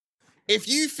If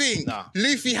you think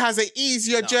Luffy has an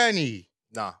easier journey,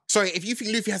 sorry, if you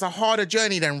think Luffy has a harder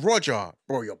journey than Roger,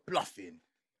 bro, you're bluffing.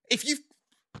 If you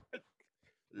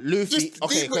Luffy, just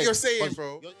think what you're saying,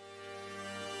 bro.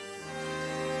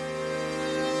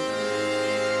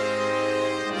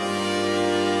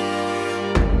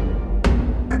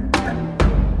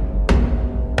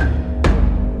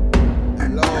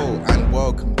 Hello and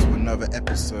welcome to another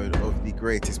episode of the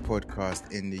greatest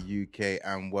podcast in the UK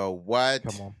and worldwide.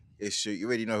 Come on. You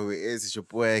already know who it is. It's your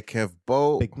boy Kev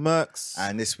Bolt. Big Murkz.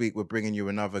 And this week we're bringing you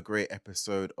another great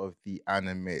episode of the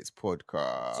Animates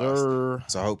podcast. Sir.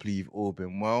 So hopefully you've all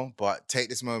been well. But take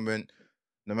this moment,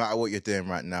 no matter what you're doing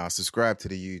right now, subscribe to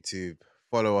the YouTube,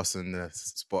 follow us on the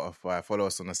Spotify, follow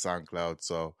us on the SoundCloud.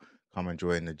 So come and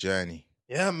join the journey.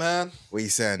 Yeah, man. What are you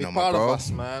saying, Be my proud bro? of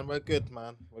us, man. We're good,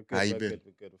 man. We're good. How you we're been? Good.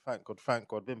 We're good. Thank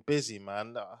God. Been busy,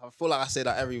 man. I feel like I say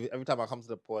that every time I come to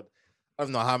the pod. I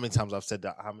don't know how many times I've said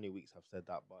that, how many weeks I've said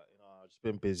that, but I've just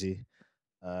been busy.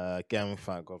 Again, we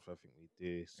thank God for everything we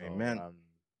do. So, Amen.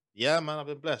 Yeah, man, I've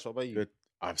been blessed. What about you? Good.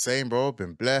 I'm saying, bro,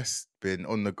 been blessed, been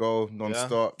on the go,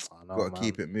 non-stop. Got to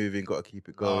keep it moving, got to keep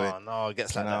it going. No, it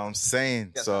gets like that. I'm saying.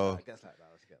 It gets So, like that.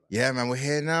 Let's get that. yeah, man, we're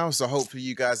here now. So hopefully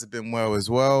you guys have been well as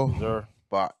well. Sure.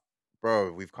 But,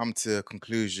 bro, we've come to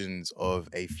conclusions of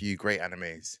a few great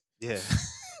animes. Yeah.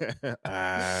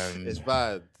 It's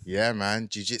bad. Yeah, man.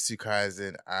 Jujutsu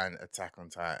Kaisen and Attack on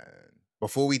Titan.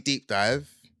 Before we deep dive,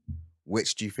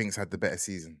 which do you think's had the better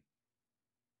season?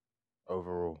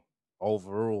 Overall.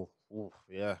 Oof,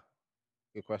 yeah.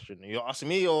 Good question. You're asking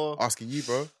me or? Asking you,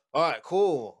 bro. All right,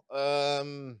 cool.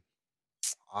 I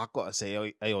gotta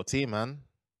say AOT, man.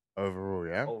 Overall,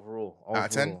 yeah? Overall. Out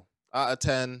of 10? Out of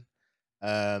 10,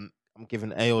 I'm giving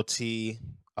AOT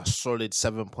a solid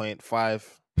 7.5.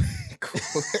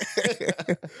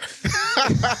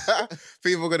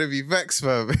 People are gonna be vexed,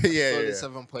 man. yeah.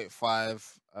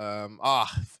 7.5. I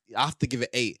have to give it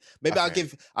 8. Maybe Okay.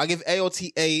 I'll give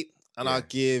AOT 8 and Yeah. I'll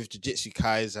give Jujutsu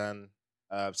Kaisen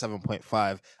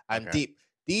 7.5. And Okay. deep.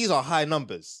 These are high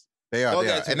numbers. They are. Don't They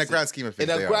get are. it In the twisted. grand scheme of things,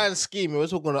 In they a are. grand scheme,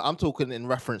 I'm talking in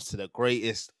reference to the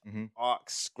greatest Mhm.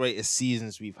 arcs, greatest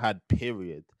seasons we've had,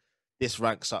 period. This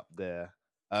ranks up there.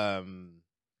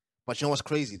 But you know what's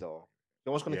crazy though? You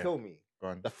know what's gonna Yeah. kill me? Go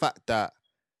on. The fact that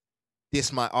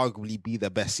this might arguably be the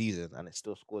best season and it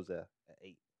still scores there at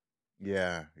 8.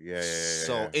 Yeah.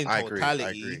 So in I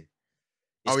totality, agree.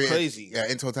 it's crazy. Yeah,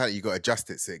 in totality, you got to adjust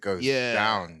it so it goes Yeah.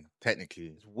 down, technically.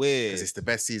 It's weird. Because it's the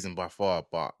best season by far,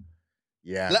 but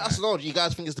yeah. Let man. us know. Do you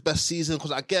guys think it's the best season?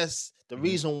 Because I guess the Mhm.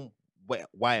 reason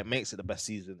why it makes it the best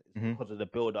season is Mhm. because of the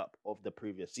build-up of the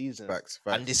previous season. Facts.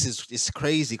 And it's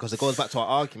crazy because it goes back to our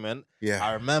argument. Yeah.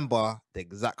 I remember the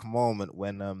exact moment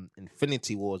when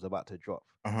Infinity War was about to drop.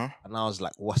 Uh-huh. And I was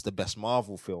like, what's the best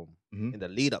Marvel film Mhm. in the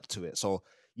lead up to it? So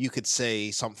you could say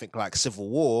something like Civil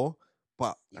War,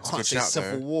 but you That's a can't good say shout,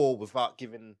 Civil though. War without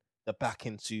giving the back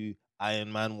into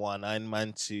Iron Man 1, Iron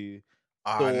Man 2,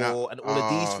 Ah, Thor, nah. and all of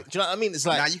these. Do you know what I mean? It's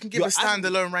like Now you can give you're a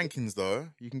standalone rankings though.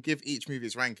 You can give each movie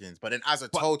its rankings, but then as a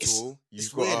But total, it's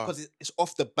you've weird got. because it's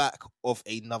off the back of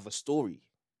another story.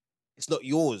 It's not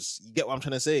yours. You get what I'm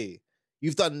trying to say?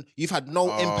 You've had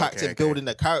no impact okay, in building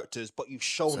the characters, but you've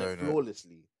shown So, it no.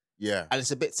 flawlessly. Yeah. And it's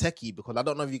a bit techie because I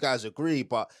don't know if you guys agree,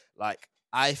 but like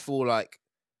I feel like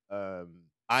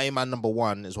Iron Man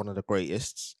 #1 is one of the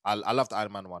greatest. I loved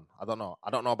Iron Man 1. I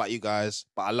don't know about you guys,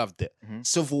 but I loved it. Mhm.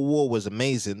 Civil War was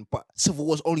amazing, but Civil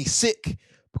War's only sick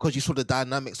because you saw the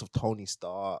dynamics of Tony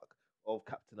Stark, of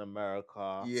Captain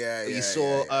America. Yeah. You yeah,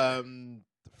 saw yeah.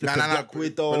 Black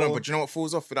Widow. But you know what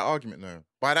falls off for that argument though?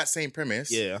 By that same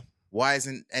premise, Yeah. why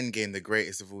isn't Endgame the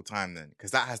greatest of all time then?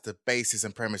 Because that has the basis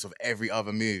and premise of every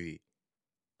other movie.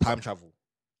 Time travel.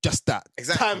 Just that.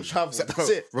 Exactly. Time travel. So, That's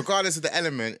it. Regardless of the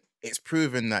element, it's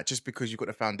proven that just because you've got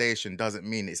the foundation doesn't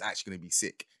mean it's actually going to be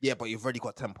sick. Yeah, but you've already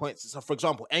got 10 points. So, for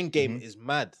example, Endgame is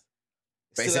mad.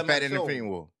 But is still it a better mad than film. Infinity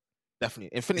War? Definitely.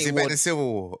 Is Infinity it War. better than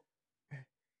Civil War?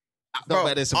 Not Bro,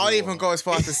 better than Civil I'll War. even go as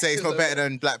far as to say it's not better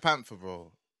than Black Panther,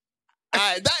 bro.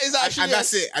 That is actually. And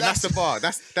that's it. And that's the bar.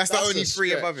 That's the that's only a three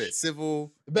stretch. above it.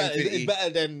 Civil, It's Infinity. better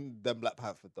than Black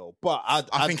Panther, though. But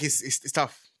I think it's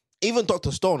tough. even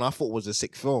Dr. Stone, I thought was a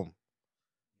sick film.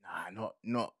 Nah,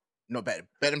 not better.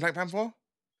 Better than Black Panther?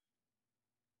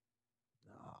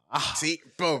 See,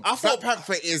 bro, I thought- Black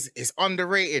Panther is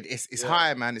underrated. It's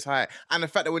high, man. It's high. And the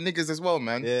fact that we're niggas as well,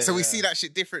 man. Yeah. So we see that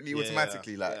shit differently Yeah,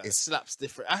 automatically. Like yeah. it's slaps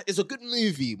different. It's a good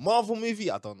movie. Marvel movie,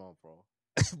 I don't know, bro.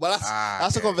 But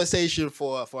that's a okay. conversation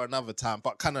for another time.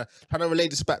 But kind of trying to relate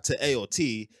this back to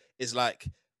AOT is like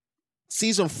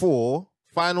season 4,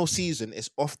 final season, is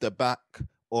off the back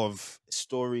of a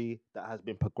story that has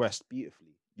been progressed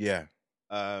beautifully. Yeah.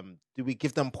 Do we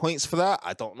give them points for that?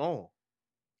 I don't know.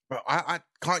 But I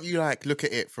can't you like look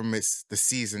at it from the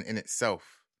season in itself?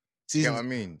 You know what I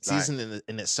mean? Season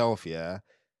in itself, yeah.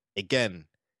 Again,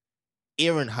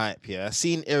 Aaron hype, yeah.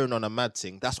 Seeing Aaron on a mad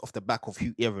thing, that's off the back of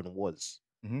who Aaron was.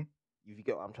 Mm-hmm. You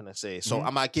get what I'm trying to say? So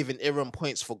am I giving Aaron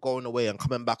points for going away and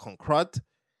coming back on crud?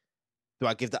 Do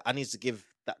I give that? I need to give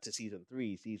that to season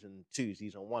 3, season 2,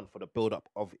 season 1 for the build up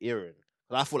of Aaron.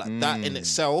 Because I feel like that in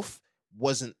itself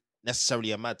wasn't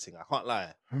necessarily a mad thing. I can't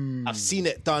lie. I've seen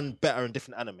it done better in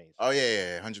different animes. Oh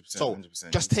yeah, 100%. So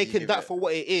 100%. just taking that for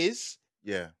what it is,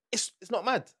 it's not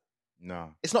mad.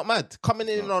 No, it's not mad. Coming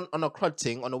in on a crud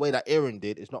thing on the way that Aaron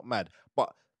did is not mad.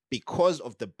 But because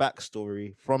of the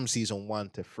backstory from season 1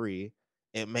 to 3,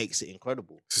 it makes it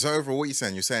incredible. So overall, what you're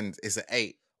saying? You're saying it's an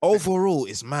 8. Overall,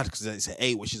 it's mad because it's an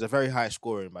 8, which is a very high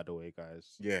scoring, by the way,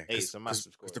 guys. Yeah, 8 is a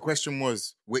massive score. The question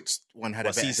was which one had a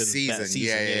better season?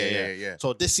 Yeah.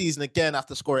 So this season again,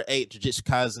 after scoring 8, Jujutsu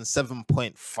Kaisen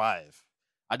 7.5.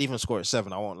 I'd even score it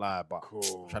 7. I won't lie, but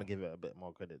I'm trying to give it a bit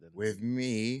more credit. With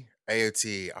me,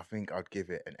 AOT, I think I'd give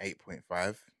it an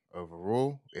 8.5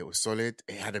 overall. It was solid.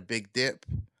 It had a big dip,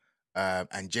 and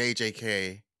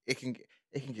JJK, it can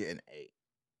get an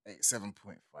 8,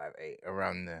 7.5, 8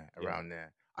 around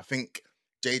there. I think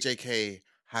JJK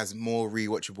has more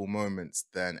rewatchable moments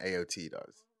than AOT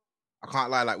does. I can't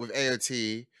lie, like with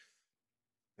AOT,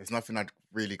 there's nothing I'd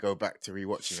really go back to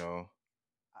rewatch, you know.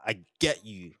 I get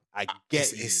you.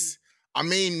 I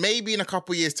mean, maybe in a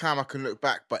couple years' time I can look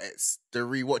back, but it's the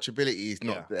rewatchability is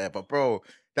not there. But bro,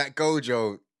 that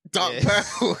Gojo, Dark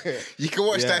Purple, you can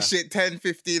watch that shit 10,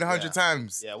 15, 100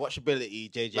 times. Yeah, watchability,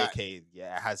 JJK,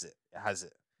 it has it. It has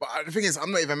it. But the thing is,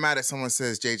 I'm not even mad if someone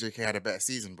says JJK had a better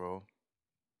season, bro.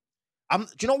 Do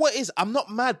you know what it is? I'm not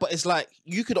mad, but it's like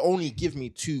you could only give me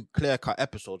 2 clear-cut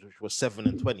episodes, which was 7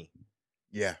 and 20.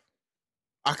 Yeah.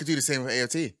 I could do the same with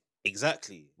AOT.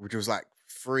 Exactly. Which was like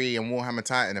 3 and Warhammer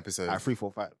Titan episodes. 3,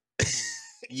 4, 5.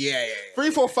 Yeah.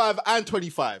 3, 4, 5, and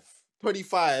 25.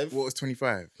 25. What was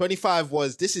 25? 25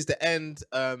 was, this is the end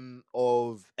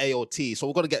of AOT. So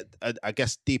we're going to get, I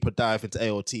guess, deeper dive into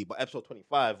AOT. But episode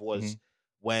 25 was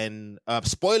when,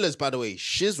 spoilers, by the way,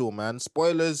 shizzle, man.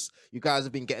 Spoilers, you guys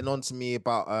have been getting on to me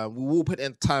about, we will put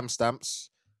in timestamps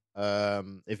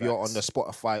if you're on the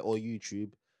Spotify or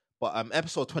YouTube. But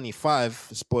episode 25,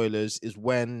 spoilers, is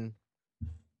when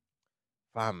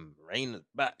Rain is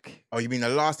back. Oh, you mean the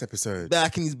last episode?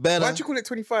 Back and he's better. Why'd you call it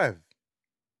 25?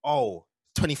 Oh,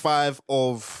 25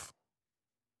 of...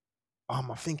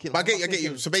 I'm thinking... I get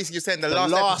you. So basically you're saying the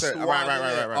last episode. One,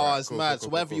 right. Oh, it's mad. So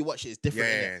wherever you watch it, it's different.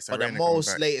 Yeah. So but the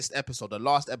most latest episode, the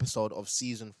last episode of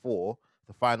season 4,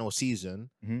 the final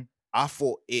season, I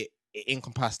thought it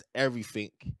encompassed everything.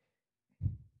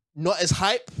 Not as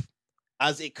hype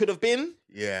as it could have been,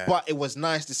 but it was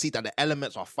nice to see that the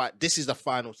elements are this is the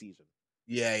final season.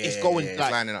 It's going like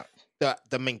it's lining up.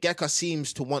 The Mangaka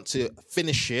seems to want to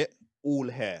finish it all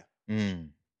here.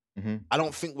 I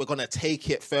don't think we're gonna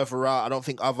take it further out. I don't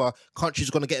think other countries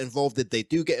are gonna get involved. If they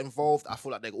do get involved, I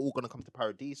feel like they're all gonna come to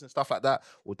Paradise and stuff like that.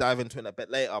 We'll dive into it a bit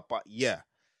later, but yeah,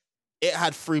 it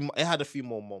had a few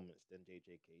more moments than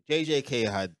JJK.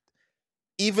 JJK had.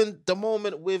 Even the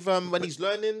moment with when he's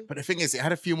learning. But the thing is, it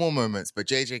had a few more moments, but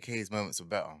JJK's moments were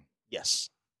better.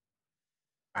 Yes.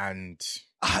 And...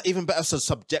 even better, so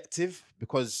subjective,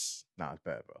 because... Nah, it's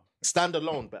better, bro.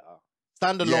 Standalone better.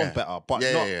 Better, but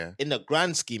not in the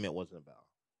grand scheme, it wasn't better.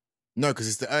 No, because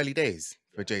it's the early days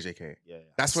for JJK. Yeah.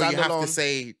 That's what you have to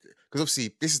say, because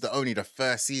obviously, this is only the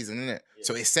first season, isn't it? Yeah.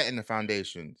 So it's setting the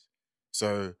foundations.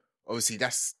 So, obviously,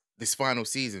 that's this final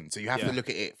season. So you have to look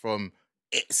at it from...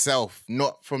 itself,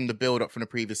 not from the build up from the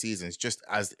previous seasons, just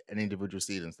as an individual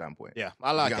season standpoint. Yeah,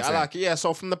 I like it. Yeah,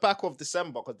 so from the back of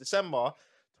December, because December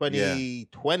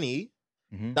 2020,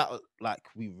 that was like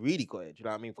we really got it. Do you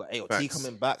know what I mean? We've got AOT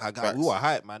coming back. We were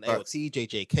hype, man. AOT,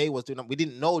 JJK was doing. We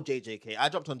didn't know JJK. I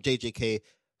jumped on JJK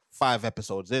 5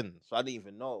 episodes in, so I didn't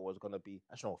even know it was gonna be.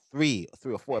 Actually, no, 3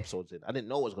 or 4 episodes in. I didn't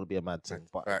know it was gonna be a mad thing,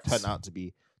 but it turned out to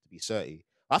be 30.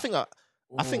 I think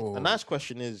the nice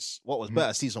question is, what was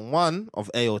better, season 1 of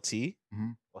AOT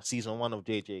or season 1 of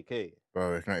JJK?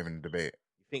 Bro, it's not even a debate.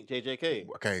 You think JJK?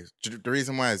 Okay, the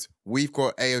reason why is we've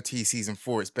got AOT season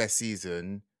 4, its best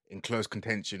season, in close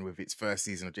contention with its first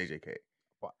season of JJK.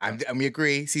 And we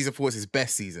agree, season 4 is his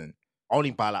best season.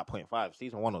 Only by like 0.5.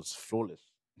 Season 1 was flawless.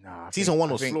 Season 1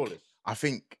 was flawless. I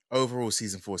think overall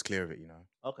season 4 is clear of it, you know.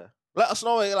 Okay. Let us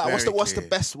know, like, what's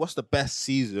the best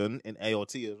season in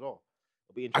AOT as well?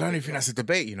 I don't even think that's a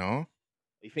debate, you know.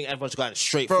 You think everyone's going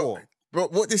straight forward? Bro,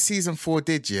 what this season 4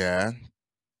 did,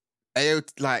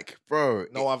 AOT, like, bro.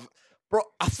 No,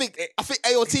 I think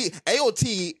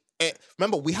AOT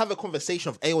remember, we have a conversation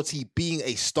of AOT being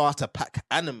a starter pack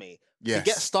anime. Yes. To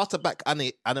get starter pack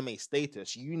anime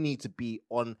status, you need to be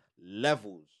on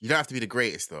levels. You don't have to be the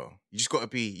greatest though. You just gotta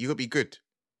be good.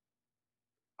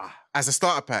 As a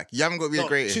starter pack, you haven't got to be the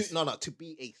greatest. To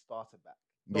be a starter pack.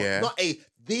 Not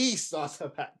the starter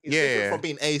pack. It's different from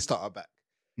being a starter pack.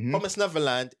 Promised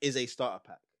Neverland is a starter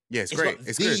pack. Yeah, it's great.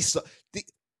 It's good.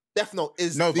 Death Note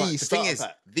is but the starter thing is,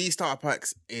 pack. these starter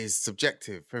packs is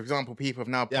subjective. For example, people have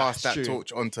now passed that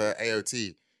torch onto AOT.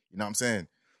 You know what I'm saying?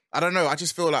 I don't know. I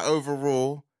just feel like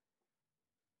overall,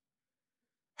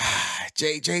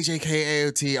 JJK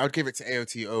AOT, I'd give it to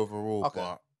AOT overall,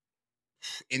 but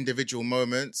individual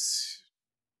moments,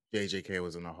 JJK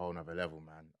was on a whole nother level,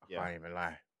 man. I can't even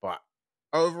lie. But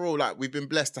overall, like, we've been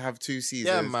blessed to have 2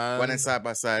 seasons, running side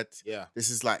by side. Yeah. This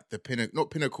is like the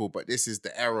not pinnacle, but this is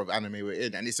the era of anime we're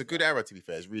in. And it's a good era, to be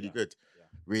fair. It's really good. Yeah.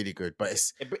 Really good. But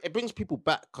it brings people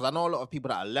back, because I know a lot of people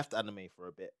that have left anime for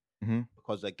a bit.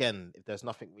 Because again, if there's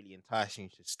nothing really enticing you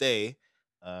to stay,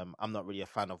 I'm not really a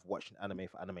fan of watching anime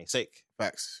for anime's sake.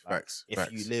 Facts.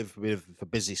 If you live with a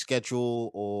busy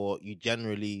schedule, or you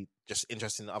generally just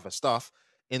interested in other stuff,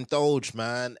 indulge,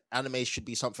 man. Anime should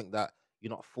be something that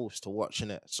you're not forced to watch,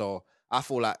 innit? So I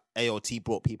feel like AOT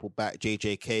brought people back.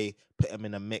 JJK put them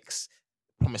in a mix.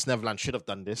 Promised Neverland should have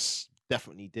done this.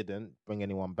 Definitely didn't bring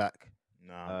anyone back.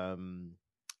 No.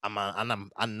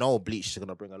 I know Bleach is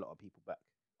gonna bring a lot of people back.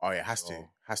 Oh yeah, has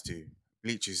to.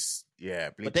 Bleach is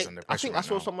under pressure. I think I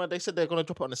saw somewhere they said they're gonna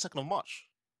drop it on the 2nd of March.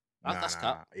 That's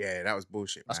cap. Yeah, that was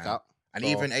bullshit. That's man. cap. And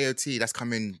even AOT, that's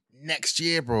coming next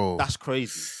year, bro. That's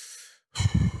crazy.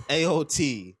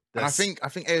 AOT. And I think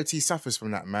AOT suffers from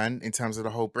that, man, in terms of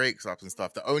the whole breaks up and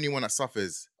stuff. The only one that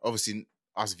suffers, obviously,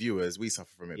 us viewers, we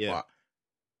suffer from it, but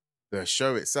the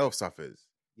show itself suffers.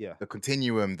 Yeah. The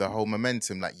continuum, the whole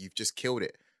momentum, like, you've just killed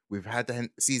it. We've had the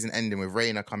season ending with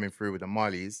Reina coming through with the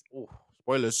Marlies. Oh,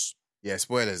 spoilers. Yeah,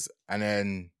 spoilers. And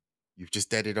then you've just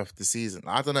deaded off the season.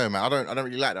 I don't know, man. I don't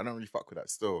really like that. I don't really fuck with that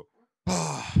still.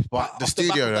 But the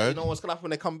studio, though. You know what's gonna happen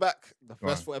when they come back? The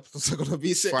first 4 episodes are gonna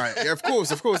be sick. Right. Yeah, of course.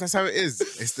 That's how it is.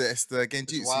 It's the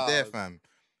genjutsu there, fam.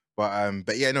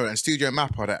 But yeah, no. And Studio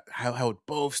Mappa that held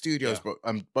both studios,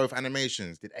 both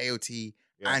animations, did AOT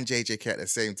and JJK at the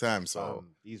same time. So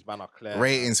these man are clear.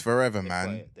 Ratings forever,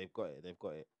 man. They've got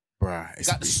it. Bruh, it's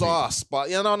got the sauce, but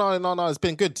no. It's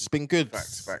been good.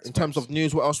 Facts. In terms of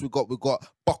news, what else we got? We got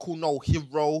Boku no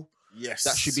Hero. Yes,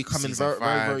 that should be coming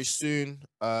very soon.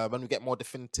 When we get more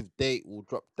definitive date, we'll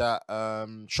drop that.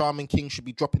 Shaman King should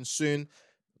be dropping soon.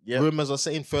 Yeah, rumors are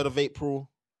saying 3rd of April.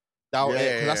 Doubt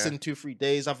it, because that's in 2-3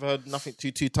 days. I've heard nothing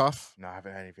too tough. No, I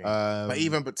haven't heard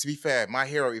anything. But to be fair, My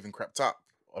Hero even crept up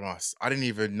on us. I didn't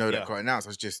even know that got announced. I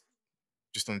was just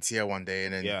on tier one day,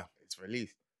 and then it's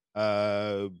released.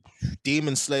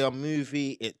 Demon Slayer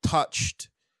movie, it touched.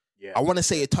 Yeah, I want to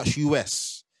say it touched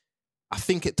US. I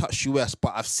think it touched US,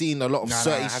 but I've seen a lot of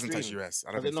certain. No, it hasn't touched US.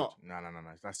 I don't think so. No.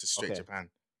 That's just straight Japan.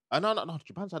 No.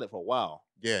 Japan's had it for a while.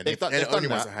 Yeah, they're the only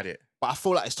ones that had it. But I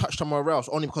feel like it's touched somewhere else,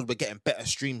 only because we're getting better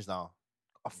streams now.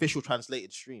 Official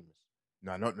translated streams.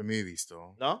 No, not the movie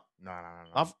still. No.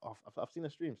 I've seen a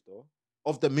stream still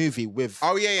of the movie with.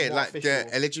 Oh yeah, like official...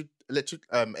 the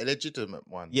illegitimate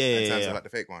one. Yeah, in terms of like the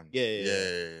fake one.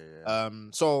 Yeah.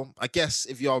 So I guess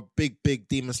if you're a big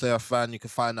Demon Slayer fan, you can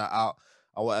find that out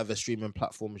on whatever streaming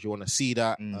platforms you want to see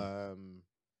that. Again,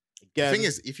 the thing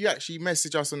is, if you actually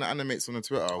message us on the Animates on the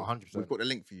Twitter, 100%. We've got the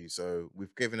link for you. So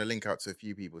we've given a link out to a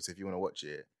few people. So if you want to watch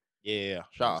it,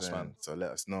 shout us, man. So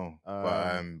let us know.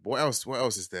 But what else? What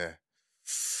else is there?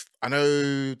 I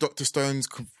know Dr. Stone's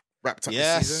wrapped up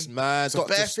this season. Man. So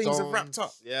bare things have wrapped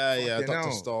up. Yeah.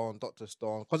 Dr.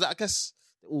 Stone. Because I guess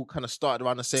it all kind of started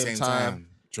around the same time.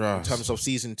 In terms of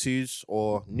season 2s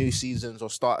or new seasons or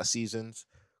starter seasons.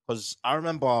 Because I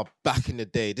remember back in the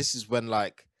day, this is when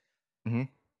like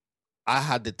I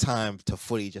had the time to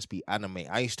fully just be anime.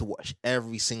 I used to watch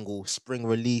every single spring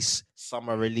release,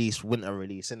 summer release, winter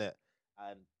release, innit?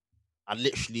 And I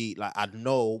literally, like, I'd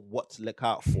know what to look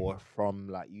out for from,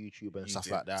 like, YouTube and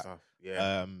stuff like that.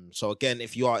 Yeah. So, again,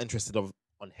 if you are interested on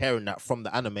hearing that from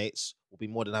the Animates, we'll be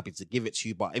more than happy to give it to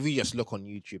you. But if you just look on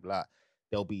YouTube, like,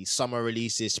 there'll be summer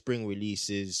releases, spring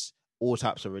releases, all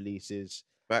types of releases.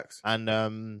 Facts. And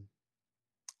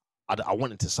I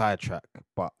wanted to sidetrack,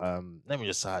 but let me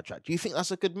just sidetrack. Do you think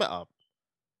that's a good meta?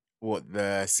 What,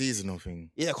 the seasonal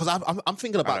thing? Yeah, because I'm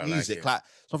thinking about music. Like,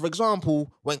 so for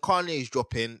example, when Kanye is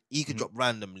dropping, he could drop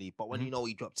randomly, but when you know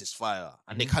he drops his fire,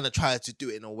 and they kind of try to do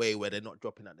it in a way where they're not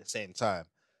dropping at the same time.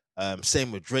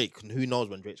 Same with Drake, and who knows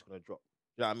when Drake's gonna drop?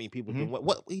 You know what I mean? People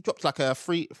what he dropped like a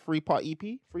three-part EP.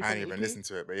 I didn't even listen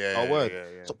to it, but word.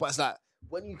 So, but it's like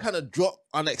when you kind of drop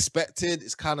unexpected,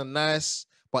 it's kind of nice.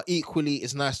 But equally,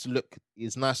 it's nice to look.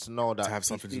 It's nice to know that To have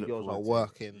something to look studios are forward to.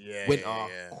 working. Yeah, Winter,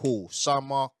 yeah. cool.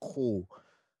 Summer, cool.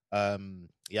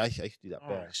 Yeah, I used to do that. Oh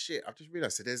Bear. shit! I've just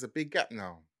realised so there's a big gap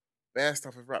now. Bare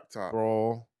stuff is wrapped up.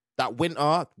 Bro. That winter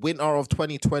of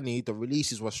 2020, the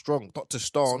releases were strong. Dr. So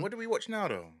Stone. what do we watch now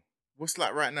though? What's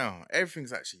like right now?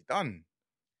 Everything's actually done.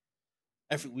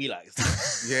 Everything we like.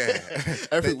 Yeah,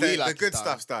 Everything we like. The good is done.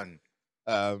 stuff's done.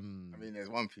 I mean, there's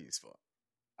One Piece, but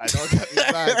I know that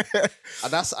is bad.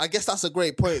 And I guess that's a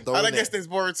great point, though. and I innit? guess there's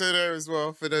Boruto there as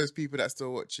well for those people that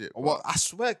still watch it. but- Well, I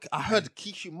swear, I heard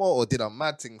Kishimoto did a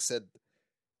mad thing.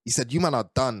 He said, "You man are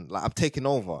done. Like I'm taking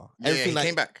over. Yeah, he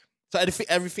came back. So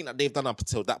everything that they've done up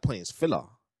until that point is filler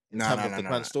in terms of the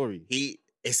grand story.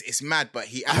 It's mad, but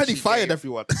I heard he fired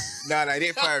everyone. No, he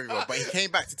didn't fire everyone, but he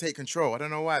came back to take control. I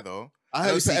don't know why though. I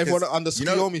heard he put everyone under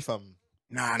Tsukiyomi, fam.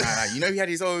 Nah. You know he had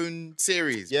his own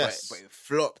series, Yes. but it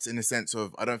flopped in the sense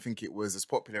of I don't think it was as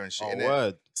popular and shit. Oh, innit?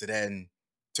 word. So then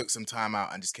took some time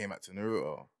out and just came back to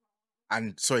Naruto.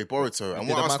 And sorry, Boruto. And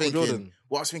Did what a I was Michael thinking,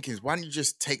 Jordan. is why don't you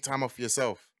just take time off for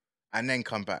yourself and then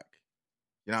come back?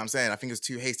 You know what I'm saying? I think it was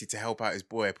too hasty to help out his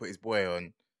boy, put his boy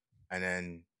on, and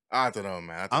then I don't know,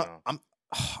 man. I don't know.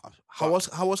 How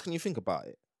else can you think about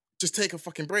it? Just take a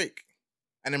fucking break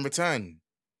and then return.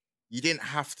 You didn't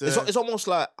have to. It's almost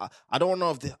like I don't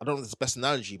know if it's the best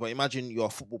analogy, but imagine you're a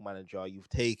football manager. You've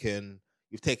taken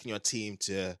your team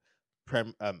to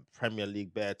Premier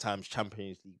League bare times,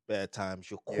 Champions League bare times.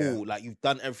 You're cool. Yeah. Like you've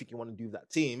done everything you want to do with that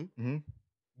team. Mm-hmm.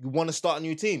 You want to start a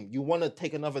new team. You want to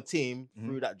take another team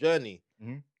through that journey.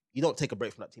 Mm-hmm. You don't take a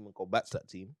break from that team and go back to that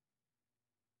team.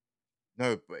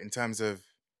 No, but in terms of,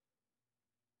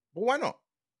 well, why not?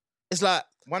 It's like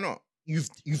Why not?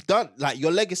 you've done like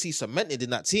your legacy cemented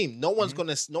in that team. No one's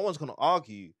gonna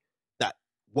argue that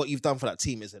what you've done for that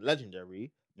team isn't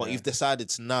legendary. But Yeah. you've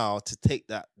decided now to take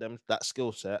that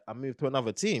skill set and move to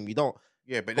another team. You don't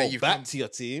But go then you've back to your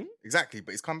team. Exactly,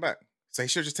 but he's come back, so he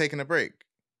should have just taken a break.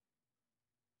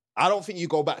 I don't think you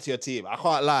go back to your team. I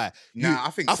can't lie. Nah, I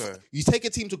think so. You take a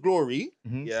team to glory,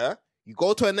 Mhm. yeah. You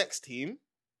go to a next team,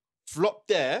 flop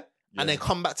there, Yeah. and then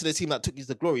come back to the team that took you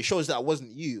to glory. It shows that it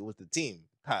wasn't you, it was the team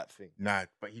type thing. Nah,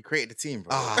 but he created the team,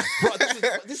 bro. Bro, this is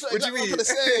What do you exactly what I'm mean? trying to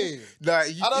say. Nah,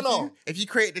 I don't know. If you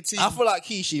create the team, I feel like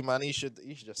Kishi, man, he should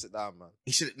just sit down, man.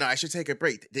 I should take a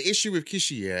break. The issue with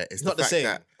Kishi, is It's not the fact same,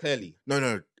 that clearly.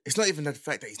 no, it's not even the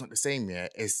fact that he's not the same.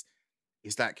 It's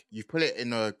like you put it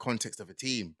in the context of a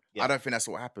team. Yeah. I don't think that's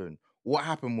what happened. What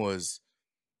happened was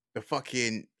the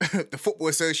fucking the football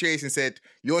association said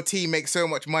your team makes so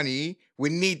much money, we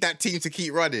need that team to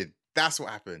keep running. That's what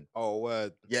happened. Oh,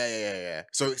 word. Yeah.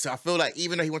 So I feel like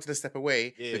even though he wanted to step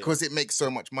away, Yeah. because it makes so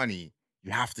much money,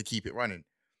 you have to keep it running.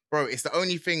 Bro, it's the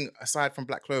only thing aside from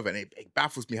Black Clover, and it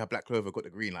baffles me how Black Clover got the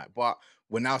green light. But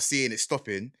we're now seeing it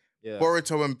stopping. Yeah.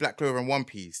 Boruto and Black Clover and One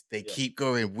Piece, they Yeah. keep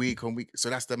going week on week. So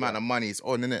that's the amount of money it's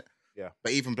on, isn't it? Yeah.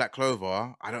 But even Black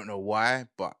Clover, I don't know why,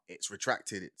 but it's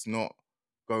retracted. It's not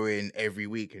going every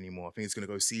week anymore. I think it's going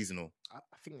to go seasonal. I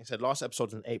think they said last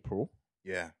episode's in April,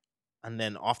 Yeah, and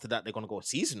then after that they're gonna go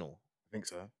seasonal. I think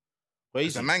so. 'Cause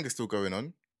Crazy. the manga's still going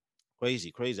on.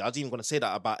 Crazy. I was even going to say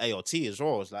that about AOT as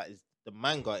well. It's like is the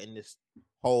manga in this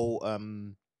whole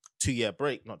 2-year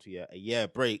break, not 2 year, a year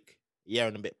break, a year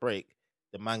and a bit break.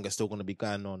 The manga's still going to be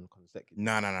going on consecutively.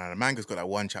 No. The manga's got that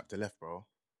one chapter left, bro.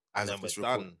 As Then of we're this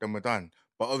record, done. then we're done.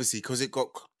 But obviously, because it got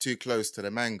too close to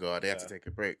the manga, they had to Yeah. take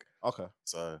a break. Okay.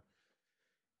 So,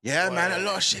 yeah, Well, man, a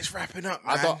lot of shit's wrapping up,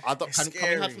 man. I don't. It's Can we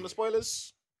scary. have from the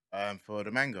spoilers For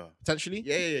the manga. potentially?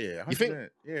 Yeah. You think? 100%.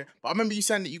 Yeah. But I remember you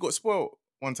saying that you got spoiled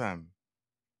one time.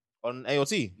 On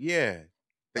AOT? Yeah.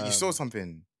 That you saw Um,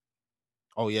 something.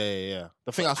 Oh yeah.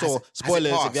 The thing I Has saw, it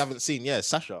spoilers if passed? you haven't seen,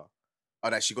 Sasha. Oh,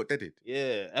 that she got deaded.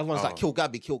 Yeah, everyone's like, Oh. kill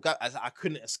Gabby. I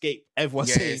couldn't escape. Everyone's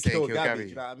Yeah, saying, saying kill kill Gabby. Gabby. Do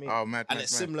you know what I mean? Oh, mad. And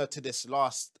it's similar to this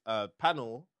last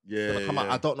panel. Yeah. Gonna come out.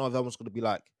 I don't know if that one's gonna be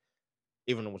like,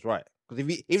 Evan was right.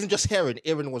 Because even just hearing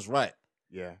Evan was right,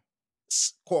 Yeah.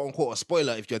 quote unquote a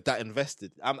spoiler if you're that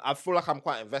invested. I feel like I'm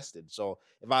quite invested. So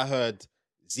if I heard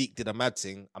Zeke did a mad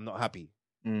thing, I'm not happy.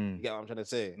 You get what I'm trying to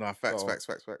say? No, facts.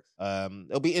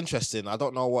 It'll be interesting. I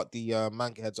don't know what the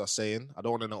manga heads are saying. I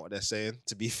don't want to know what they're saying,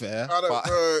 to be fair. I don't But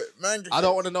know, man. I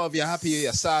don't want to know if you're happy or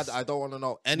you're sad. I don't want to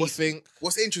know anything.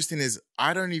 What's interesting is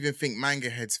I don't even think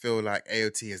manga heads feel like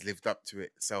AOT has lived up to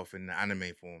itself in the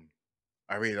anime form.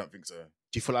 I really don't think so.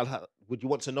 Do you feel like would you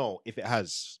want to know if it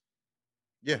has?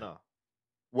 Yeah. No.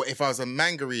 What if I was a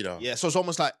manga reader? Yeah. So it's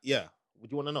almost like,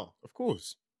 would you want to know? Of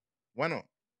course. Why not?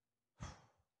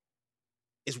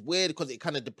 It's weird because it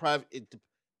kind of deprives it.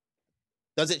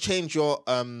 Does it change your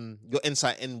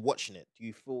insight in watching it? Do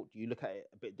you look at it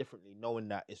a bit differently, knowing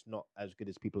that it's not as good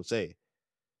as people say?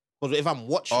 Because if I'm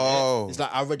watching it, it's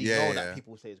like I already know that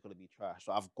people say it's gonna be trash.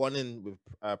 So I've gone in with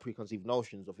preconceived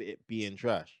notions of it being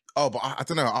trash. Oh, but I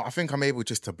don't know. I think I'm able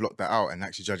just to block that out and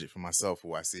actually judge it for myself for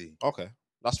what I see. Okay,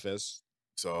 that's fair.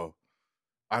 So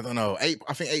I don't know. I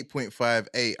think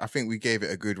 8.58. I think we gave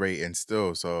it a good rating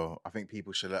still. So I think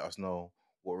people should let us know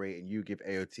what rating you give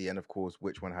AOT, and of course,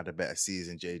 which one had a better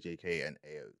season, JJK and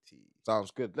AOT. Sounds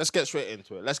good. Let's get straight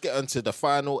into it. Let's get into the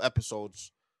final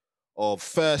episodes of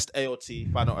first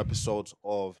AOT, final episodes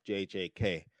of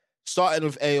JJK. Starting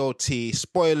with AOT,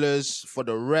 spoilers for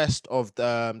the rest of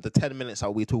the 10 minutes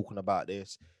that we're talking about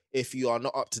this. If you are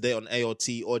not up to date on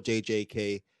AOT or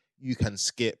JJK, you can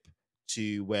skip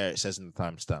to where it says in the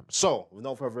timestamp. So, with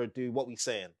no further ado, what we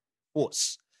saying?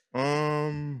 Thoughts?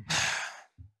 How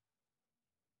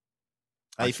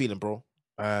you feeling, bro?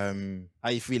 How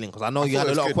you feeling? Because I know you had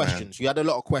a lot of questions. Man. You had a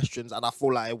lot of questions, and I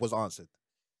feel like it was answered.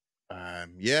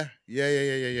 Yeah.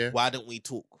 Why didn't we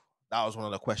talk? That was one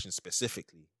of the questions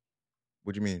specifically.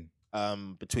 What do you mean?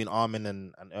 Between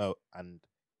Aomine and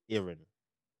Aaron.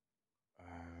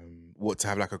 What, to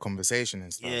have like a conversation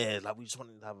and stuff? Yeah, like we just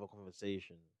wanted to have a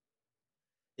conversation.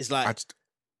 It's like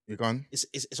you're gone.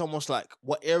 It's almost like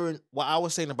what I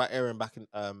was saying about Aaron back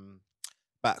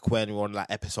when we were on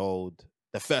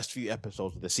the first few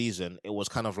episodes of the season. It was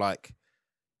kind of like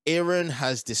Aaron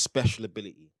has this special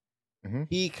ability. Mm-hmm.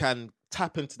 He can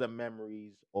tap into the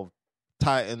memories of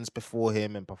Titans before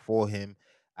him and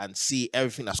see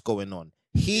everything that's going on.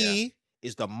 He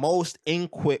is the most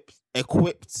equipped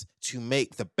to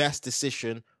make the best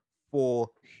decision for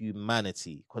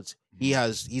humanity because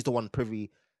he's the one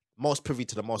most privy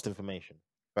to the most information.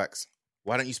 Facts.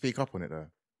 Why don't you speak up on it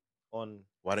though?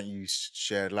 Why don't you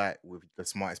share light with the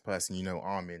smartest person you know,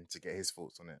 Aomine, to get his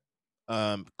thoughts on it?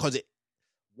 Because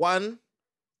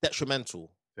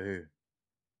detrimental to who?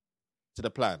 To the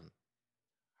plan.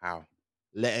 How?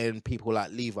 Letting people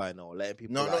like Levi know.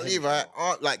 Not Levi.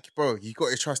 Bro, he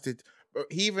got his trusted. Bro,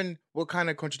 he even, what kind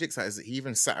of contradicts that is that he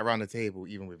even sat around the table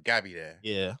even with Gabby there.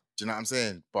 Yeah. Do you know what I'm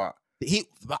saying? But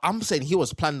I'm saying he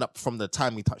was planned up from the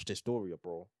time we touched Historia,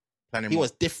 bro. He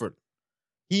was different.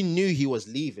 He knew he was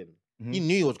leaving. Mm-hmm. He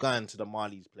knew he was going to the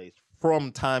Marley's place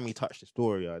from time he touched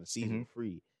Historia in season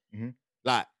 3. Mm-hmm.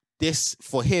 Like this,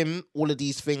 for him, all of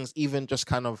these things, even just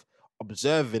kind of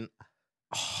observing,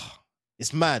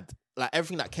 it's mad. Like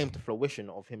everything that came to fruition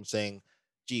of him saying,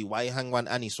 gee, why you hang around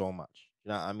Annie so much? You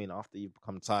know what I mean? After you've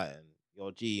become Titan,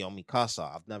 yo, gee, on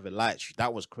Mikasa, I've never liked you.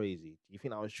 That was crazy. Do you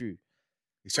think that was true?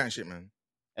 He's chatting shit, man.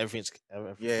 Everything's all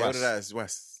of that is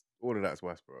West. All of that's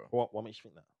West, bro. What makes you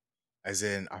think that? As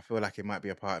in, I feel like it might be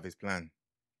a part of his plan.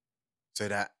 So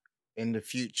that in the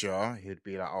future, he'd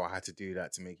be like, oh, I had to do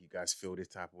that to make you guys feel this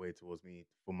type of way towards me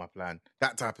for my plan.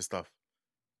 That type of stuff.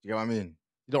 You get what I mean?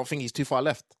 You don't think he's too far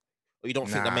left? Or you don't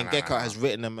think the Mangekyo has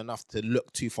written him enough to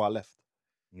look too far left?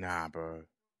 Nah, bro.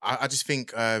 I just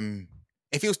think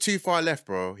if he was too far left,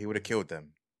 bro, he would have killed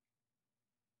them.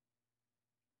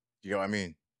 You get what I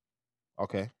mean?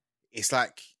 Okay. It's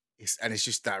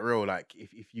just that real. Like,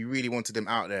 if you really wanted him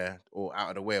out there or out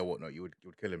of the way or whatnot, you would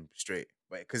kill him straight.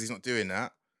 But because he's not doing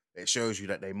that, it shows you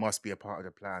that they must be a part of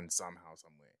the plan somehow,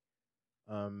 somewhere.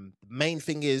 The main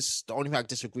thing is, the only thing I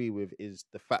disagree with is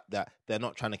the fact that they're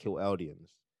not trying to kill Eldians,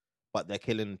 but they're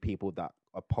killing people that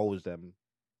oppose them,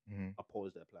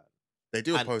 oppose their plan. They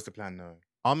do oppose the plan, though.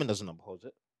 Aomine doesn't oppose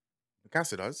it.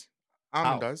 Mikasa does.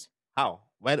 Aomine does. How?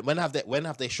 When have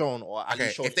they shown or at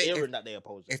least shown Aaron that they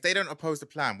oppose it? If they don't oppose the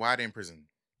plan, why are they in prison?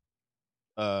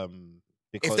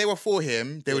 Because if they were for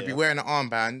him, they would be wearing an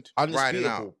armband, riding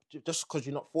out. Just because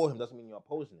you're not for him doesn't mean you're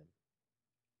opposing him.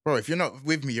 Bro, if you're not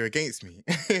with me, you're against me.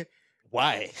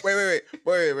 Why? Wait,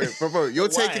 bro. You're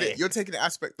taking the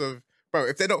aspect of, bro,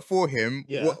 if they're not for him,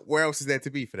 where else is there to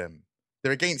be for them?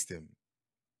 They're against him.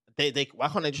 Why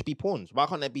can't they just be pawns? Why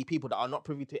can't there be people that are not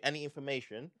privy to any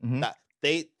information that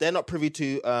they're not privy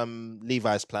to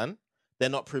Levi's plan? They're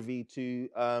not privy to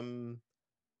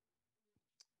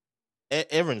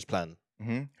Aaron's plan.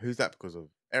 Mm-hmm. Who's that because of?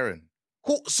 Aaron.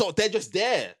 Cool. So they're just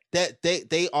there.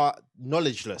 They are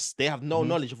knowledgeless. They have no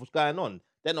knowledge of what's going on.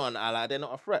 They're not an ally. They're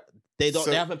not a threat. They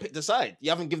haven't picked a side. You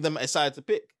haven't given them a side to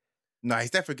pick. No, he's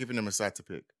definitely giving them a side to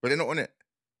pick, but they're not on it.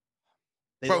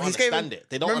 They don't understand it.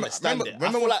 They don't understand it.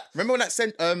 Remember when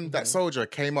that soldier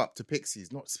came up to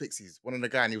Pixies, not Pixies, one of the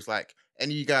guys, and he was like,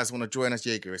 any of you guys want to join us,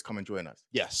 Jaegerists, come and join us.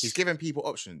 Yes. He's giving people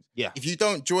options. Yeah. If you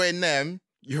don't join them,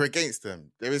 you're against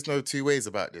them. There is no two ways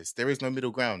about this. There is no middle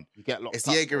ground. You get locked up. It's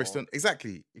the Jaegerist.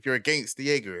 Exactly. If you're against the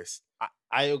Jaegerists.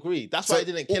 I agree. That's why I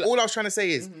didn't kill all I was trying to say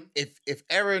is, if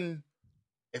Aaron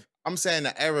if I'm saying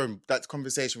that Aaron, that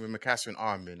conversation with Mikasa and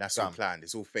Armin, that's all Damn. planned.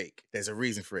 It's all fake. There's a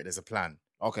reason for it. There's a plan.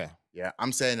 Okay. Yeah,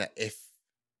 I'm saying that if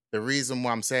the reason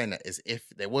why I'm saying that is if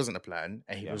there wasn't a plan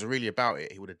and he was really about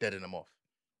it, he would have deadened them off.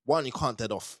 One, you can't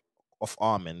dead off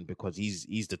Armin because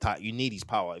he's the type you need his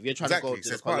power. If you're trying to go to so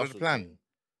the it's part of the colossal plan. thing-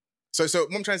 So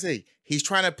what I'm trying to say, he's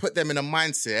trying to put them in a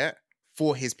mindset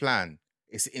for his plan.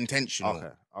 It's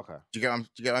intentional. Okay. Do you get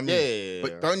what I mean? Yeah.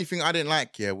 But the only thing I didn't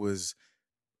like here was,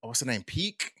 what's her name?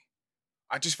 Peak?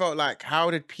 I just felt like,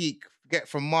 how did Peak get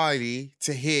from Marley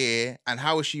to here and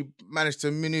how has she managed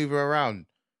to maneuver around?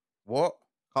 What?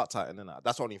 Cut Titan, innit?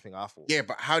 That's the only thing I thought. Yeah,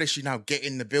 but how did she now get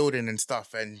in the building and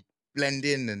stuff and blend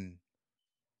in and...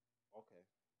 Okay.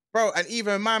 Bro, and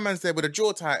even my man's there with a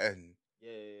Jaw Titan.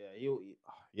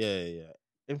 Yeah.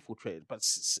 Infiltrated. But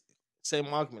same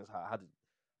arguments I had.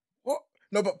 What?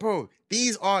 No, but bro,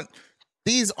 these aren't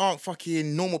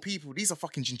fucking normal people. These are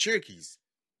fucking Jinchurikis.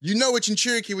 You know a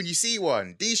Jinchuriki when you see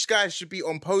one. These guys should be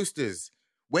on posters.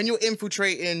 When you're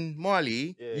infiltrating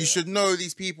Marley, you should know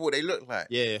these people, what they look like.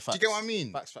 Yeah, facts. Do you get what I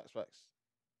mean? Facts.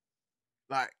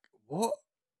 Like, what?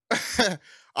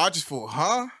 I just thought,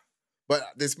 huh? But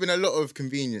there's been a lot of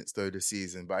convenience though this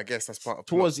season. But I guess that's part of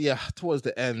towards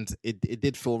the end, it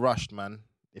did feel rushed, man.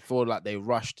 It felt like they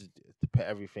rushed to put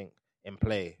everything in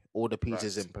play, all the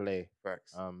pieces in play.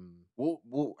 Facts.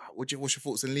 What's your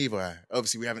thoughts on Levi?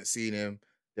 Obviously, we haven't seen him.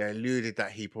 They alluded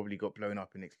that he probably got blown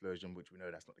up in the explosion, which we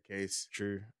know that's not the case.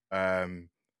 True.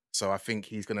 So I think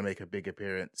he's going to make a big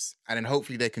appearance. And then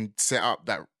hopefully they can set up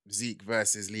that Zeke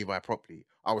versus Levi properly.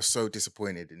 I was so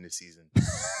disappointed in this season.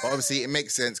 But obviously it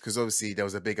makes sense because obviously there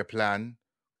was a bigger plan.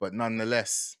 But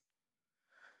nonetheless,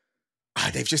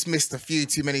 they've just missed a few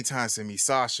too many times for me.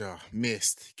 Sasha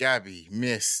missed. Gabby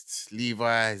missed.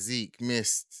 Levi, Zeke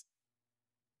missed.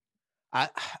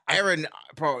 Aaron,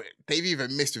 bro, they've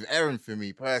even missed with Aaron for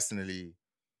me personally.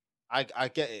 I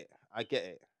get it.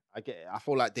 I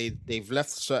feel like they've left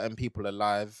certain people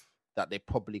alive that they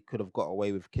probably could have got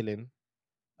away with killing.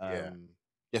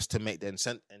 Just to make the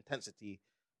intensity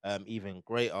even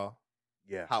greater.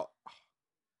 Yeah. I'm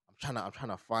trying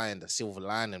to find a silver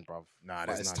lining, bruv. Nah,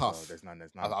 there's none, tough. There's none.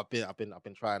 I've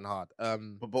been trying hard.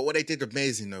 But what they did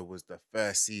amazing though was the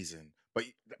first season. But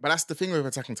that's the thing with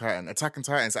Attack on Titan. Attack on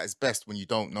Titan's at its best when you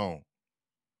don't know.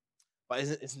 But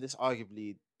isn't this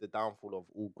arguably the downfall of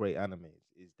all great animes?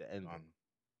 Is the ending?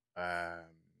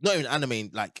 Not even anime,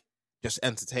 like just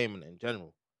entertainment in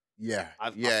general. Yeah,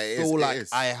 I feel like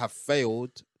I have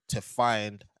failed to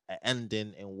find an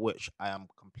ending in which I am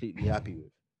completely happy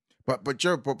with. But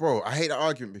Joe, bro, I hate that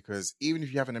argument because even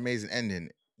if you have an amazing ending,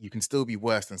 you can still be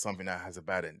worse than something that has a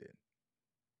bad ending.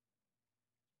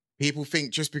 People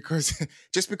think just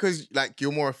because like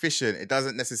you're more efficient, it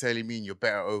doesn't necessarily mean you're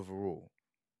better overall.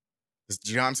 Do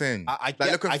you know what I'm saying?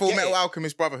 Look at Full Metal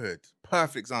Alchemist Brotherhood.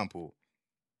 Perfect example.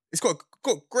 It's got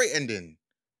great ending.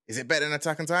 Is it better than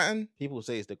Attack on Titan? People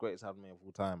say it's the greatest anime of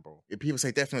all time, bro. Yeah, people say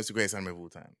definitely it's the greatest anime of all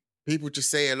time. People just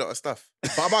say a lot of stuff.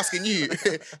 But I'm asking you,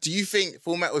 do you think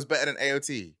Full Metal is better than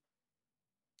AOT?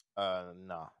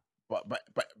 Nah.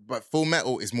 But Full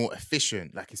Metal is more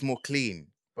efficient. Like it's more clean.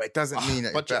 But it doesn't mean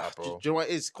that it's better, bro. Do you know what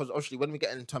it is? Because obviously when we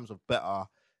get in terms of better,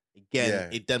 again,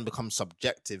 it then becomes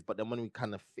subjective. But then when we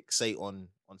kind of fixate on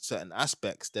certain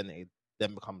aspects, then it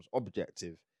then becomes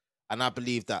objective. And I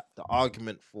believe that the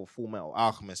argument for Full Metal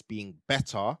Alchemist being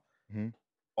better,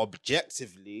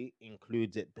 objectively,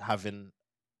 includes it having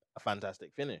a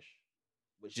fantastic finish.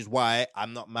 Which is why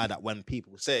I'm not mad at when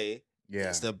people say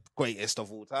it's the greatest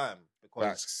of all time.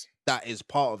 Because that is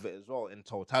part of it as well in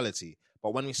totality.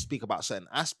 But when we speak about certain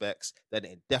aspects, then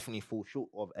it definitely falls short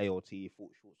of AOT,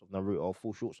 falls short of Naruto,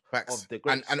 falls short of the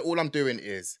greats. And all I'm doing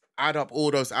is add up all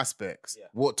those aspects. Yeah.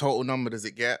 What total number does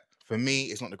it get? For me,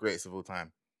 it's not the greatest of all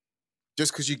time.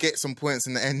 Just because you get some points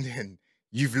in the ending,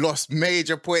 you've lost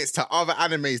major points to other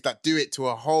animes that do it to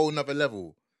a whole nother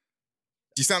level.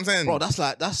 Do you see what I'm saying? Bro, that's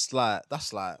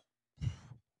like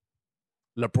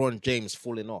LeBron James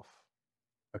falling off.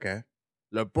 Okay.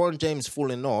 LeBron James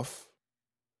falling off.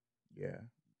 Yeah.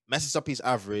 Messes up his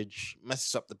average,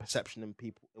 messes up the perception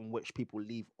in which people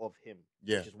leave of him.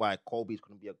 Yeah. Which is why Kobe's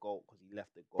going to be a GOAT because he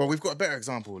left the GOAT. But we've got a better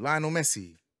example. Lionel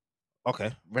Messi.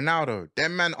 Okay. Ronaldo.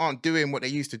 Them men aren't doing what they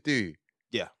used to do.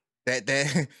 Yeah.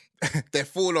 They're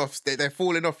fall offs. They're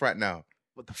falling off right now.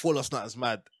 But the fall off's not as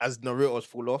mad as Naruto's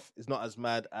fall off. It's not as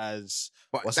mad as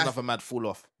what's another mad fall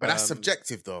off. But that's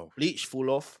subjective though. Bleach fall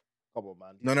off. Come on,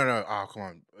 man. No. Oh, come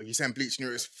on. Are you saying Bleach and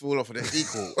Naruto's fall off? Are they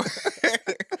equal?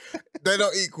 They're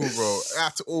not equal, bro,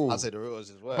 at all. I'd say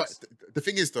Naruto's is worse. But the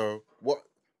thing is, though,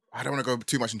 I don't want to go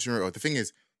too much into Naruto. The thing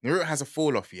is, Naruto has a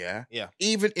fall off, yeah? Yeah.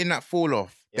 Even in that fall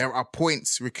off, there are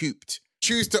points recouped.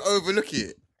 choose to overlook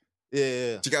it.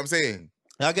 Yeah. Do you get what I'm saying?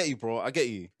 I get you, bro. I get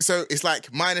you. So it's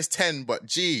like -10, but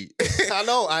G. I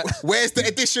know. Where's the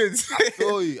additions I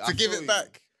feel you. to give it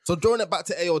back? So drawing back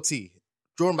to AOT,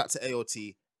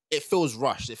 it feels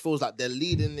rushed. It feels like they're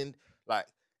leading in, like,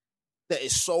 there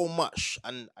is so much.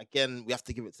 And again, we have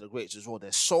to give it to the greats as well.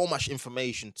 There's so much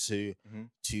information to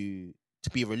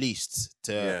be released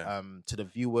to the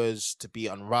viewers, to be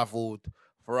unraveled,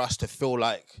 for us to feel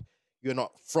like you're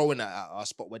not throwing it at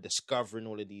us, but we're discovering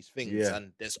all of these things. Yeah.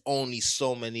 And there's only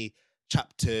so many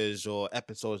chapters or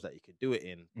episodes that you could do it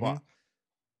in. But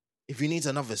if you need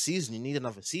another season, you need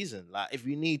another season. Like, if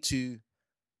you need to,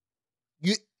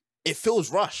 it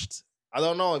feels rushed. I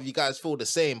don't know if you guys feel the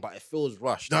same, but it feels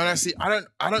rushed. No, see, I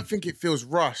don't think it feels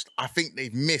rushed. I think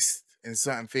they've missed in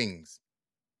certain things.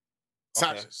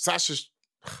 Okay. Sasha,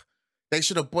 they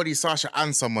should have bodied Sasha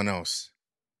and someone else.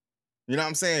 You know what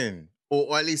I'm saying?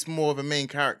 Or at least more of a main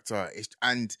character.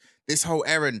 And this whole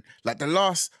errand, like the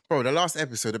last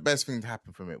episode, the best thing to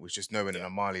happen from it was just knowing that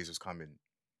Amali's was coming.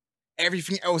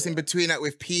 Everything else in between that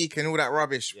with Peak and all that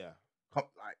rubbish. Yeah.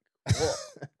 Like, what?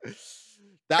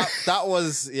 That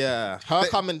was, her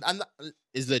coming, and that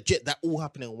is legit. That all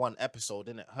happened in one episode,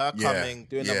 isn't it? Her coming,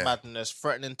 doing the madness,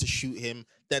 threatening to shoot him,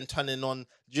 then turning on.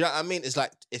 Do you know what I mean? It's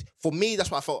like, for me,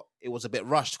 that's why I thought it was a bit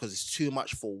rushed, because it's too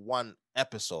much for one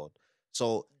episode.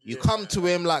 So you come to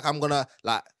him like, I'm gonna,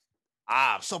 like,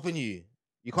 I'm stopping you.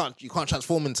 You can't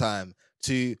transform in time.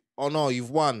 To, oh no, you've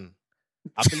won.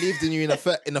 I believed in you in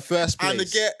the first place. And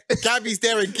again, Gabby's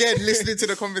there again, listening to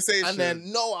the conversation. And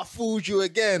then, no, I fooled you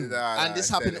again. And this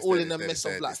happened all in the midst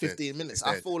of like 15 minutes.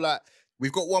 I feel like...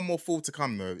 We've got one more fall to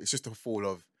come, though. It's just a fall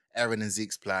of Eren and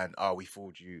Zeke's plan. Oh, we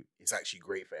fooled you. It's actually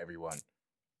great for everyone.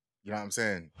 You know what I'm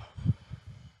saying?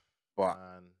 But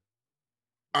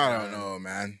I don't know,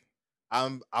 man.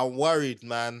 I'm worried,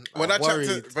 man. But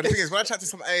the thing is, when I chat to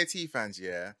some AOT fans,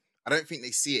 I don't think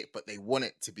they see it, but they want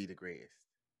it to be the greatest.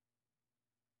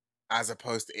 As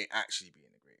opposed to it actually being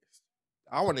the greatest.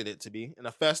 I wanted it to be. In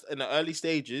the early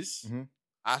stages,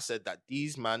 I said that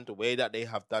these man, the way that they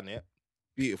have done it,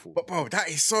 beautiful. But bro, that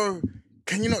is so...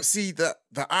 Can you not see the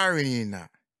irony in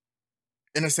that?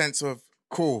 In a sense of,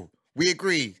 cool, we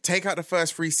agree, take out the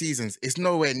first 3 seasons, it's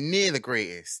nowhere near the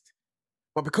greatest.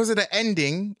 But because of the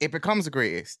ending, it becomes the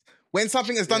greatest. When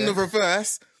something has done the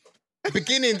reverse,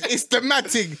 beginning, it's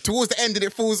dramatic. Towards the end, and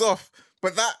it falls off.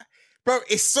 But that, bro,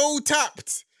 it's so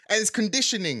tapped. And it's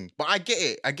conditioning, but I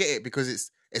get it because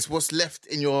it's what's left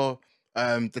in your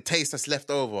the taste that's left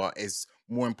over is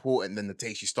more important than the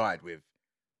taste you started with.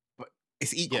 But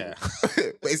it's equal. Yeah.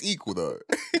 But it's equal though.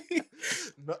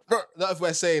 Not if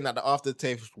we're saying that the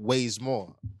aftertaste weighs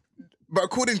more. But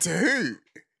according to who?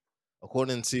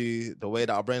 According to the way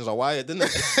that our brains are wired, didn't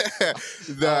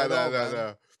it?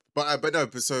 No.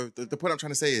 But so the point I'm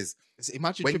trying to say is,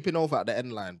 imagine tripping over at the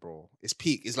end line, bro. It's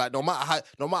peak. It's like no matter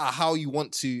how you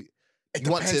want to, it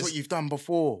depends what you've done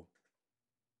before.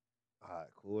 Alright,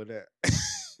 cool, innit?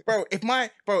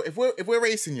 If we're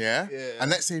racing, and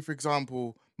let's say for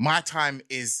example, my time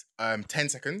is 10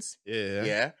 seconds.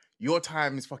 Yeah. Your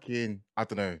time is fucking, I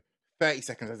don't know, 30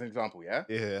 seconds as an example,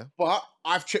 Yeah. But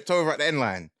I've tripped over at the end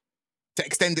line to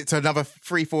extend it to another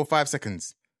 3, 4, 5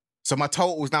 seconds. So my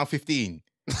total is now 15.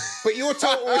 But your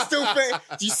total is still fair.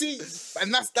 Do you see?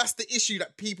 And that's the issue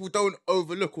that people don't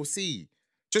overlook or see.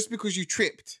 Just because you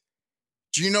tripped,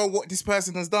 do you know what this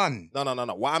person has done? No.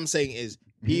 What I'm saying is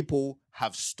people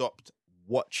have stopped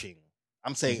watching.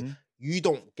 I'm saying you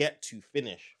don't get to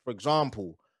finish. For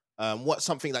example, what's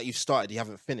something that you started you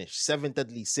haven't finished? 7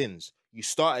 Deadly Sins. You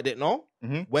started it, no?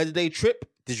 Where did they trip?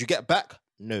 Did you get back?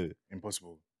 No.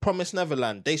 Impossible. Promised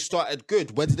Neverland. They started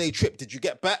good. Where did they trip? Did you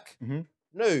get back?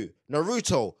 No.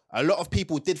 Naruto. A lot of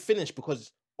people did finish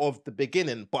because of the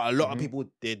beginning, but a lot of people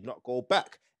did not go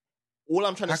back. All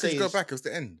I'm trying to say is... How could you go back? It was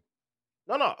the end.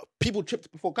 No. People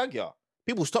tripped before Kaguya.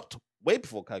 People stopped way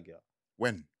before Kaguya.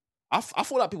 When? I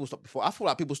feel like people stopped before. I feel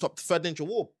like people stopped Third Ninja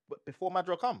War before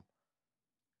Madara come.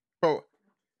 Bro,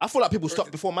 I feel like people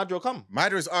stopped before Madara come.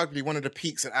 Madara is arguably one of the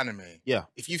peaks in anime. Yeah.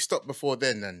 If you've stopped before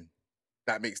then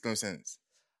that makes no sense.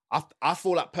 I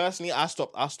feel like personally, I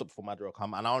stopped before Madara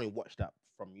come, and I only watched that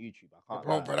from YouTube. I can't.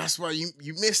 Bro, but that's why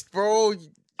you missed, bro.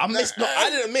 I missed. No, I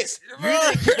didn't miss. You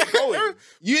didn't keep it going.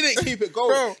 You didn't keep it going.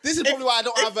 Bro, this is probably why I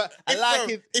don't have a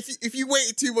like. If you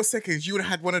waited 2 more seconds, you would have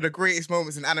had one of the greatest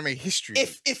moments in anime history.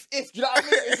 If you know what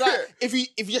I mean? It's like if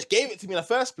you just gave it to me in the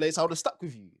first place, I would have stuck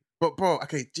with you. But bro,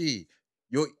 okay,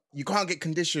 you can't get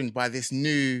conditioned by this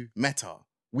new meta.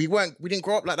 We didn't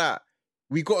grow up like that.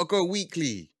 We got to go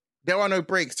weekly. There are no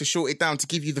breaks to short it down to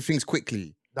give you the things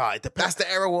quickly. Nah, it depends. That's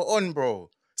the era we're on, bro.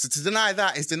 So to deny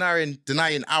that is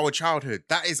denying our childhood.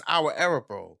 That is our era,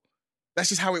 bro. That's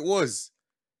just how it was.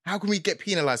 How can we get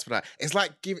penalized for that? It's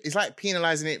like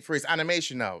penalizing it for its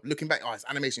animation now. Looking back, its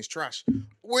animation's trash.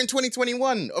 We're in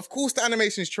 2021. Of course the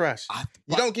animation's trash.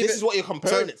 You don't give this is what you're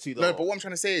comparing it to, though. No, but what I'm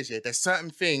trying to say is, there's certain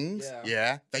things,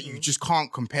 that you just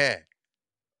can't compare.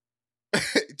 Do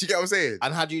you get what I'm saying?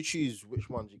 And how do you choose which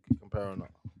ones you can compare or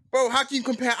not? Bro, how can you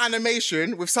compare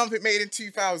animation with something made in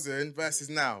 2000 versus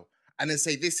now? And then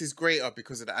say this is greater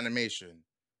because of the animation?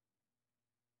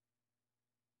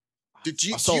 Do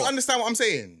you understand what I'm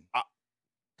saying?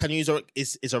 Can you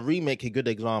use is a remake a good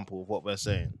example of what we're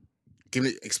saying?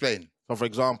 Explain. So, for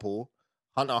example,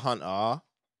 Hunter x Hunter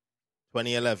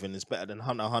 2011 is better than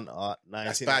Hunter x Hunter 1999.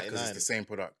 That's bad because it's the same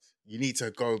product. You need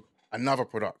to go another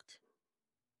product.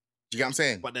 Do you get what I'm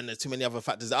saying? But then there's too many other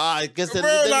factors. I guess then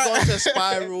you go into a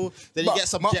spiral, then you get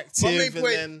subjective. My main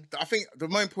point, I think the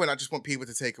main point I just want people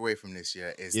to take away from this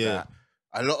is that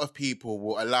a lot of people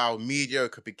will allow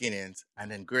mediocre beginnings and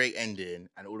then great ending,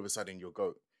 and all of a sudden you're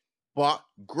GOAT. But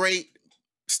great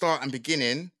start and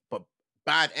beginning, but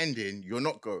bad ending, you're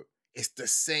not GOAT. It's the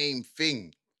same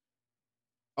thing.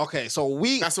 Okay, so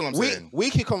that's what I'm saying. We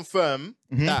can confirm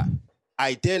that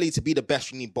ideally to be the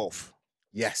best, you need both.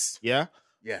 Yes. Yeah?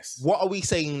 Yes. What are we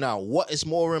saying now? What is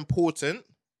more important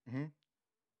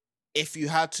if you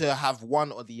had to have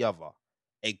one or the other?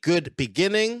 A good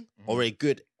beginning or a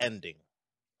good ending?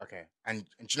 Okay. And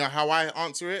do you know how I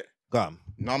answer it? Go on.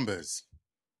 Numbers.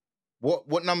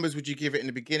 What numbers would you give it in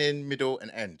the beginning, middle,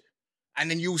 and end? And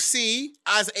then you'll see,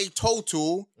 as a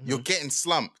total, you're getting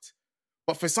slumped.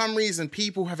 But for some reason,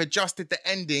 people have adjusted the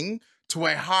ending to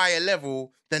a higher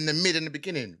level than the mid and the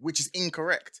beginning, which is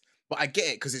incorrect. But I get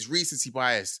it, because it's recency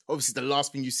bias. Obviously, the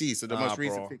last thing you see, so the most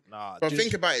recent thing. But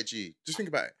think about it, G. Just think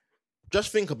about it.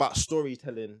 Just think about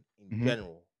storytelling in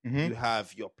general. You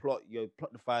have your plot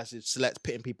devices, select,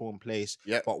 putting people in place.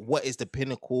 Yep. But what is the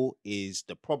pinnacle is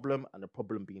the problem and the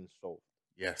problem being solved.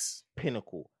 Yes.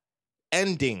 Pinnacle.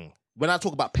 Ending. When I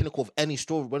talk about pinnacle of any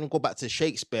story, when we go back to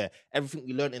Shakespeare, everything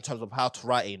we learn in terms of how to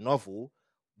write a novel,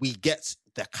 we get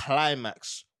the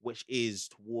climax, which is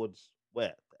towards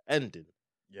where? The ending.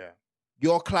 Yeah.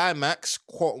 Your climax,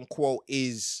 quote unquote,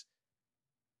 is...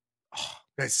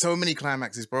 There's so many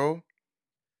climaxes, bro.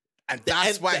 And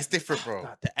that's why it's different, bro.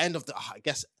 The end of the, I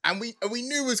guess, and we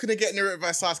knew we was gonna get narrated by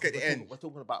Sasuke at the end. We're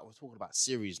talking about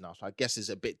series now, so I guess it's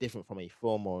a bit different from a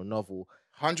film or a novel.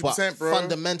 100%, bro.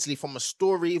 Fundamentally, from a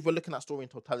story, if we're looking at story in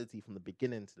totality from the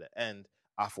beginning to the end,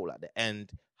 I feel like the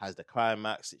end has the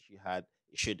climax that you had.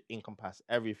 It should encompass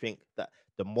everything, that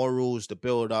the morals, the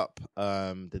build up,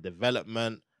 the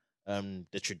development,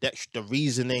 the trajectory, the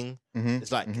reasoning.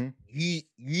 It's like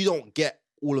you don't get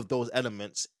all of those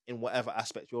elements in whatever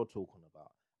aspect you're talking about.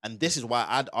 And this is why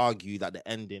I'd argue that the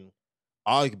ending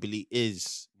arguably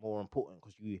is more important,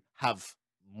 because you have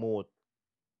more to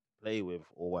play with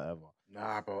or whatever.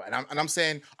 Nah, bro. And I'm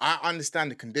saying, I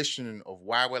understand the conditioning of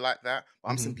why we're like that. But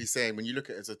I'm simply saying, when you look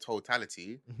at it as a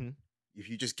totality, if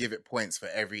you just give it points for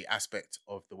every aspect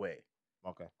of the way.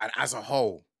 Okay. And as a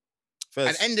whole.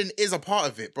 First, and ending is a part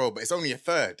of it, bro, but it's only a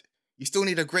third. You still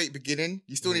need a great beginning.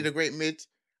 You still need a great mid.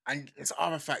 And it's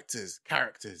other factors,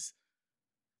 characters.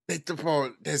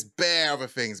 There's bare other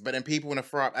things, but then people want to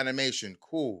throw up animation.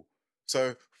 Cool.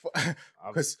 So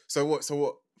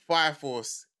what? Fire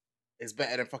Force is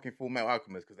better than fucking Full Metal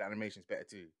Alchemist because the animation's better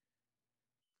too.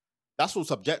 That's all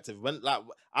subjective. When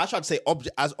I try to say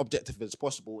as objective as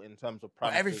possible in terms of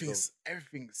everything's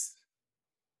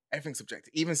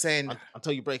subjective. Even saying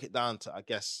until you break it down to, I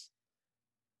guess.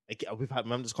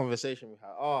 Remember this conversation we had?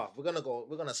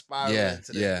 We're gonna spiral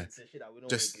into the shit that we don't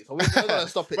do. So we're gonna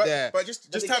stop it there. But just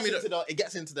tell me that it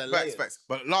gets into the layers. Facts.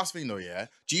 But last thing though,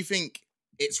 do you think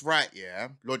it's right,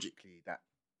 logically, that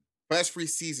first 3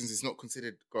 seasons is not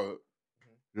considered GOAT,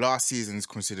 last season is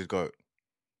considered GOAT?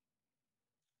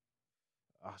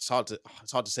 It's hard to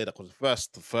say that, because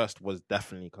the first was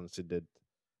definitely considered.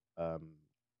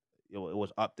 It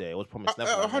was up there. It was Promised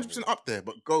Neverland. 100% up there,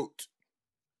 but GOAT.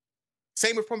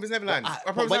 Same with Promised Neverland.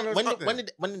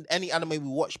 When did any anime we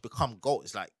watch become GOAT?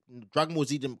 It's like Dragon Ball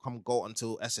Z didn't become GOAT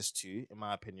until SS2, in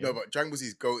my opinion. No, but Dragon Ball Z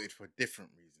is GOAted for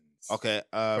different reasons. Okay.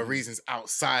 For reasons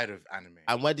outside of anime.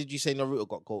 And where did you say Naruto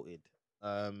got GOAted?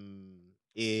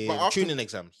 In tuning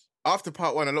exams. After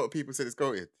part 1, a lot of people said it's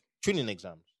GOAted. Tuning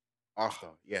exams. After,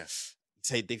 yes.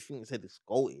 They said it's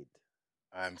GOAted.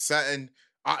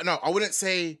 No, I wouldn't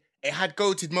say it had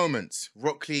GOAted moments.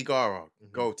 Rock Lee Gara,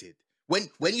 GOAted.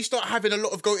 When you start having a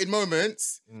lot of GOAted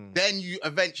moments, then you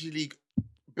eventually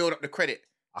build up the credit.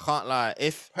 I can't lie.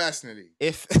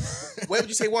 Where would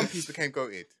you say One Piece became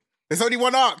GOAted? There's only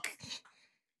one arc.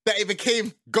 that it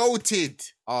became goated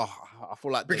Oh, I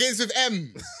feel like begins with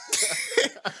M.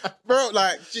 Bro,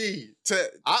 like,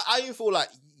 I even feel like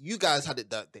you guys had it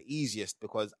the easiest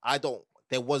because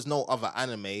there was no other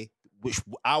anime which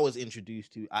I was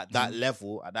introduced to at that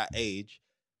level, at that age,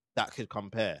 that could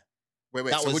compare. Wait,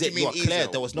 That so was what do it. you mean easier?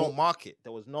 There was no market.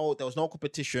 There was no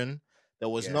competition. There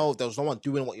was no one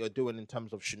doing what you're doing in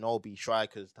terms of Shinobi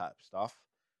strikers type stuff.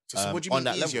 So what do you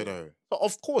mean easier though? So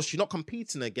of course, you're not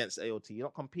competing against AOT. You're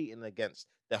not competing against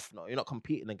Death Note. You're not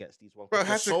competing against these ones. Bro,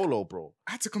 solo, bro.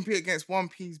 I had to compete against One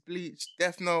Piece, Bleach,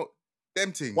 Death Note,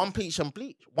 them things. One Piece and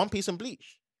Bleach.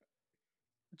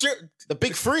 The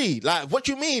big three. Like, what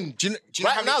do you mean? Do you know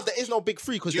right now, there is no big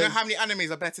three. Do you know how many animes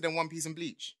are better than One Piece and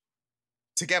Bleach?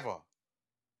 Together.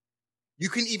 You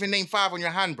couldn't even name 5 on your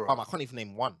hand, bro. I can't even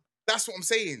name one. That's what I'm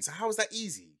saying. So how is that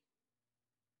easy?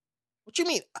 What do you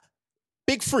mean?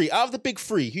 Big three. Out of the big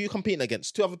three, who are you competing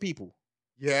against? 2 other people.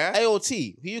 Yeah.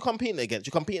 AOT, who are you competing against?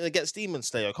 You're competing against Demon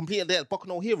Slayer. You're competing against Boku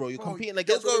no Hero. You're competing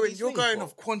against You're going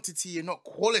off quantity and not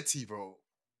quality, bro.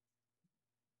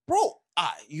 Bro,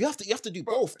 you have to do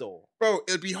both though. Bro,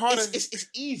 it'd be harder. It's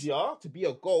easier to be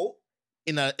a GOAT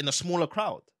in a smaller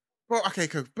crowd. Bro, okay,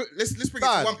 cool. But let's bring it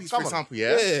to One Piece, for example,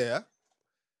 yeah? Yeah.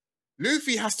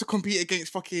 Luffy has to compete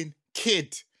against fucking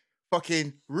Kid,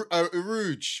 fucking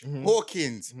Rouge,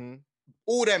 Hawkins,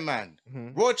 all them, man.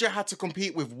 Roger had to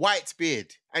compete with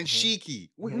Whitebeard and Shiki.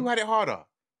 Who had it harder?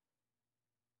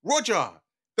 Roger.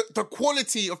 The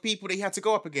quality of people that he had to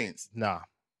go up against. Nah.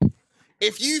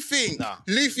 If you think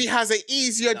Luffy has an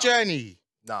easier journey.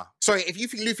 Sorry, if you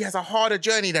think Luffy has a harder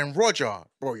journey than Roger,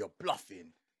 bro, you're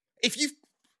bluffing. If you...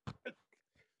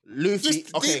 Luffy,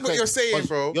 think what you're saying,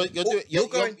 bro. You're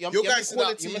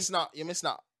missing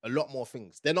out a lot more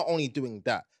things. They're not only doing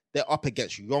that, they're up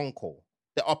against Yonko.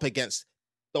 They're up against...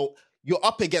 So you're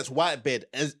up against Whitebeard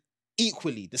as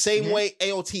equally. The same way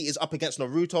AOT is up against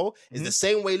Naruto is the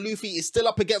same way Luffy is still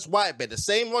up against Whitebeard. The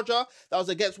same Roger that was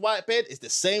against Whitebeard is the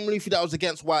same Luffy that was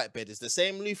against Whitebeard. It's the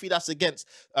same Luffy that's against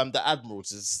the Admirals.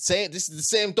 This is the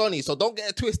same Donnie. So don't get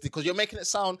it twisted because you're making it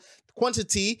sound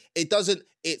quantity. It doesn't.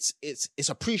 It's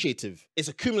appreciative. It's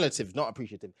accumulative, not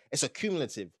appreciative. It's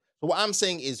accumulative. So what I'm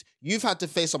saying is you've had to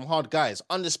face some hard guys,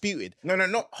 undisputed. No,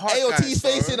 not hard AOT's guys. AOT's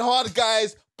facing hard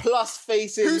guys plus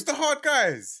facing. Who's the hard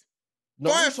guys?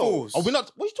 Naruto. Are we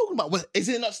not? What are you talking about? Is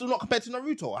it still not compared to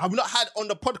Naruto? Have we not had on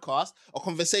the podcast a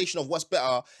conversation of what's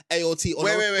better, AOT or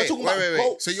Naruto?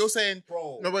 Wait. So you're saying,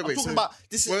 bro? No, wait. I'm talking about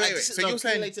this is. So you're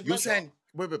saying,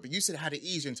 but you said it had it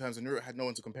easier in terms of Naruto had no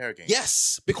one to compare against.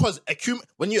 Yes, because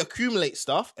when you accumulate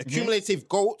stuff, accumulative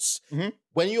goats.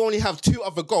 When you only have 2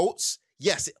 other goats.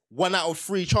 Yes, 1 out of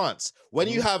 3 chance. When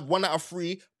you have 1 out of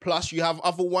 3, plus you have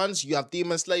other ones, you have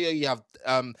Demon Slayer, you have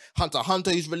Hunter x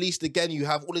Hunter who's released again, you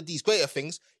have all of these greater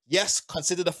things. Yes,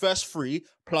 consider the first 3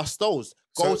 plus those.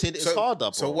 Goated is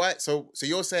harder, bro. So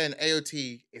you're saying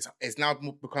AOT is now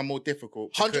become more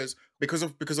difficult because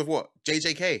of what?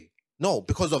 JJK? No,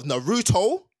 because of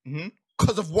Naruto,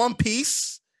 because of One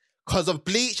Piece, because of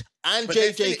Bleach and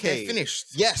JJK. They're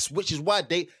finished. Yes, which is why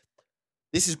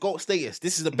this is GOAT status.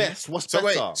 This is the best. What's better?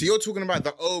 Wait, so you're talking about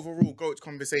the overall GOAT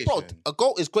conversation? Bro, a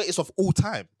GOAT is greatest of all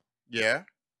time. Yeah?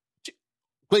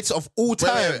 Greatest of all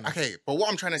time. Wait. Okay, but what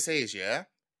I'm trying to say is, yeah?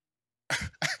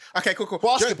 Okay, cool.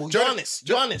 Basketball,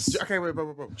 Giannis. Okay, wait,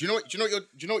 bro. Do you know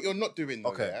what you're not doing,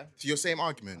 though, okay. Yeah? To your same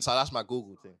argument. So that's my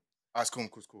Google thing. That's cool.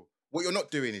 What you're not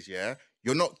doing is, yeah?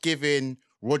 You're not giving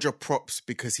Roger props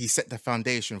because he set the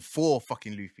foundation for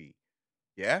fucking Luffy.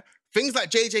 Yeah? Things like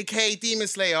JJK, Demon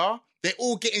Slayer... They're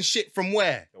all getting shit from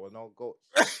where? There were no goats.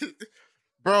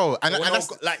 Bro, and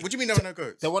that's, what do you mean there were no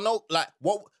goats? There were no,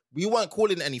 what, we weren't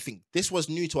calling anything. This was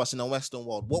new to us in the Western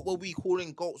world. What were we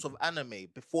calling goats of anime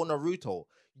before Naruto?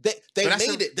 They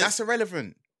made it. That's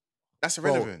irrelevant.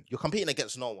 Bro, you're competing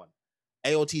against no one.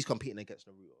 AOT's competing against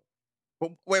Naruto.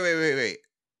 But wait.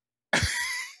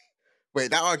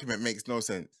 Wait, that argument makes no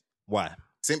sense. Why?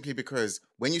 Simply because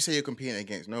when you say you're competing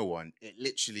against no one, it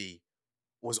literally...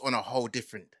 was on a whole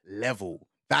different level.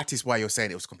 That is why you're saying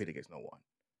it was competing against no one.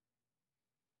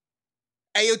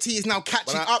 AOT is now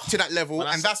catching up to that level,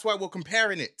 and that's why we're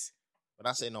comparing it. When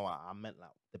I say no, I meant like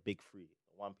the big 3,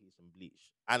 One Piece and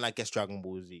Bleach, and I guess Dragon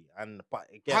Ball Z. But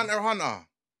again, Hunter x Hunter.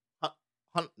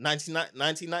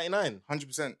 1999.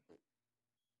 100%.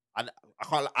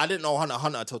 I didn't know Hunter x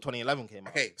Hunter until 2011 came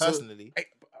out. Okay, personally.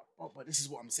 But this is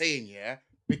what I'm saying, yeah?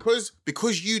 Because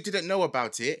you didn't know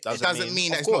about it, it doesn't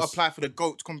mean that it's not applied for the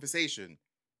GOAT conversation.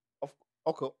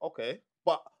 Okay.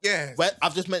 But Yeah.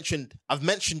 I've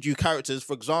mentioned you characters,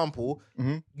 for example,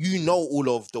 Mhm. you know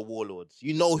all of the warlords.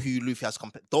 You know who Luffy has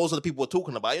compared. Those are the people we're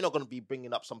talking about. You're not going to be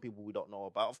bringing up some people we don't know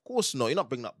about. Of course not. You're not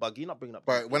bringing up Buggy. You're not bringing up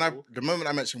these But people. the moment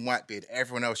I mention Whitebeard,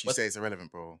 everyone else you But- say is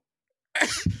irrelevant, bro.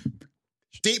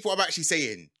 Deep what I'm actually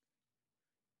saying.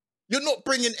 You're not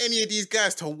bringing any of these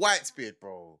guys to Whitebeard,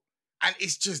 bro. And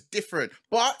it's just different.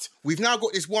 But we've now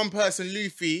got this one person,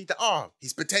 Luffy, that,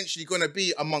 he's potentially going to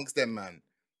be amongst them, man.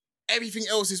 Everything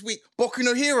else is weak. Boku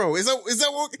no Hero. Is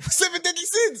that what? 7 Deadly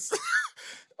Sins.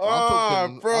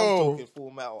 I'm bro. talking Full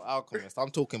Metal Alchemist.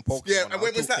 I'm talking Pokemon. Yeah, and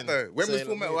when was that, though? When was Sailor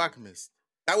Full Metal Moon. Alchemist?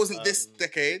 That wasn't this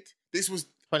decade. This was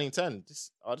 2010.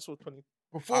 This was 20.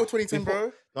 before 2010,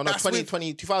 bro. No, That's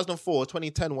 2004.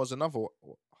 2010 was another one.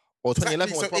 Or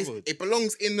 2011 Exactly, was so Brotherhood. it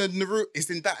belongs in the Naruto. It's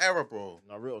in that era, bro.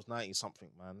 Naruto's 90 something,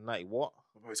 man. 90 what?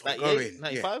 Bro, it's 98? ongoing.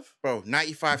 95? Yeah. Bro,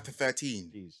 95 to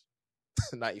 13. Jeez.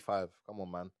 95. Come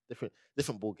on, man.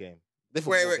 Different ball game.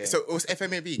 Wait. So it was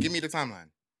FMAB. Give me the timeline.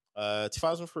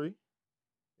 2003. It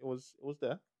was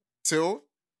there. Till.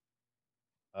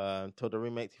 Till the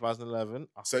remake 2011.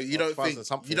 So you don't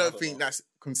think that's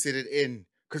considered in?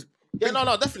 Because yeah, no,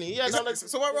 definitely. Yeah, no.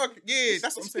 So what? Yeah,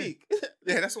 that's what I'm saying.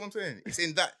 Yeah, that's what I'm saying. It's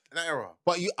in that era.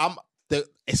 But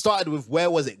it started with where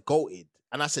was it goated,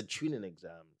 and I said tuning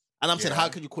exams, and I'm saying how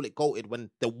could you call it goated when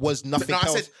there was nothing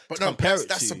else to compare it to?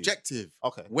 That's subjective.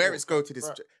 Okay, where it's goated is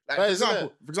subjective. Like, for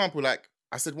example, like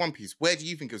I said, One Piece. Where do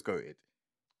you think it was goated?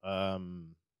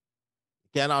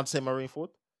 Again, I'd say Marineford.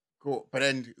 Cool, but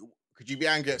then could you be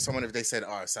angry at someone if they said,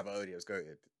 Sabaody was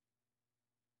goated?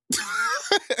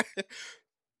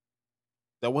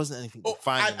 There wasn't anything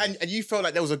defining. And you felt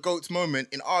like there was a GOAT moment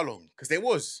in Arlong, because there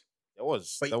was. There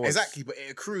was. Exactly, but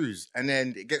it accrues, and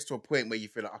then it gets to a point where you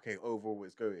feel like, okay, overall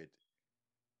it's goated.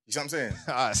 You see what I'm saying?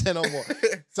 All right, say no more.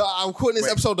 So I'm calling this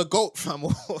episode the GOAT, fam.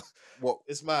 What?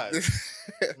 It's mad.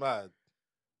 It's mad.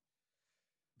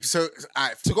 So,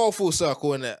 to go full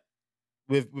circle, innit,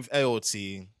 with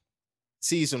AOT,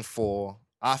 season 4,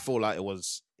 I feel like it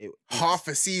was half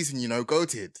a season,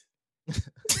 goated.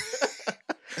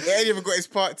 It ain't even got his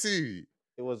part 2.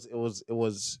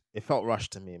 It felt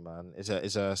rushed to me, man. It's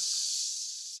a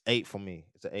 8 for me.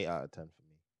 It's an 8 out of 10 for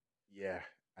me. Yeah.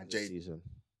 And season.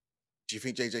 Do you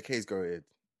think JJK is goated?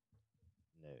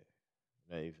 No.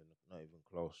 Not even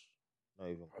close. Not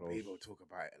even close. People talk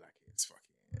about it like it's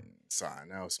fucking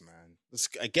something else, man.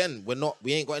 Again,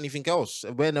 we ain't got anything else.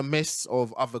 We're in the midst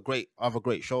of other great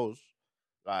shows.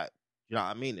 Like, you know what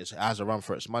I mean? It has a run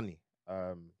for its money.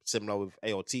 Similar with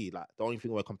AOT. Like, the only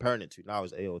thing we're comparing it to now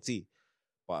is AOT.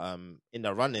 But in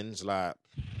the run-ins, like,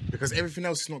 because everything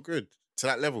else is not good to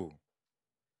that level.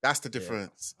 That's the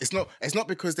difference. Yeah. It's not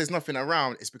because there's nothing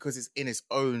around. It's because it's in its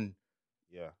own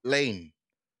lane.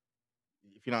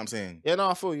 If you know what I'm saying. Yeah, no,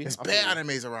 I feel you. There's bare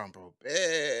animes around, bro.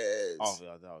 Bears. Oh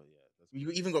yeah.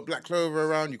 You even got Black Clover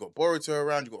around. You got Boruto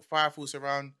around. You got Fire Force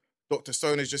around. Dr.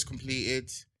 Stone has just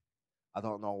completed. I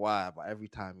don't know why, but every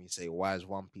time you say, why is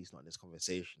One Piece not in this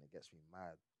conversation, it gets me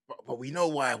mad. But we know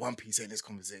why One Piece ain't in this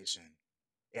conversation.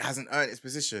 It hasn't earned its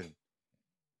position.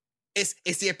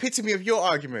 It's the epitome of your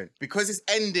argument. Because it's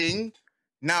ending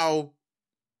now,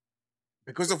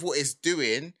 because of what it's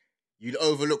doing, you'd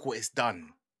overlook what it's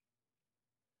done.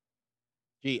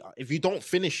 Gee, if you don't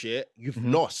finish it, you've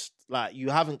lost. Like, you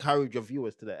haven't carried your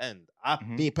viewers to the end.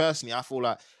 Me personally, I feel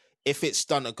like if it's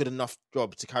done a good enough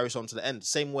job to carry us on to the end,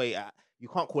 same way you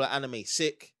can't call an anime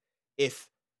sick if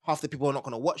half the people are not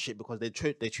going to watch it because they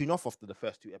tune off after the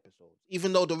first 2 episodes.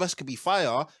 Even though the rest could be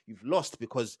fire, you've lost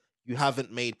because you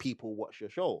haven't made people watch your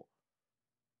show.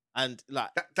 And like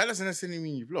that doesn't necessarily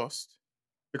mean you've lost.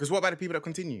 Because what about the people that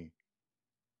continue?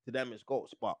 To them, it's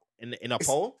goats, but in a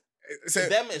poll. So, to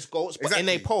them, it's goats, but in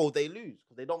a poll, they lose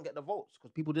because they don't get the votes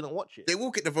because people didn't watch it. They will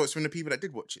get the votes from the people that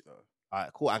did watch it, though. All right,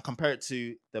 cool. And compare it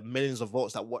to the millions of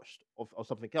votes that watched of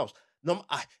something else. No,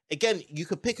 again, you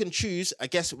could pick and choose. I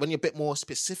guess when you're a bit more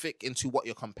specific into what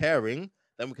you're comparing,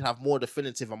 then we can have more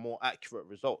definitive and more accurate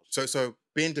results. So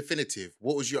being definitive,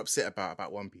 what was you upset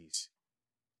about One Piece?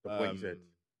 The point you said.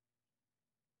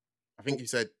 I think you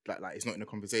said like it's not in a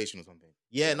conversation or something.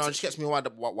 Yeah, no, it just gets me why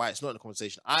it's not in a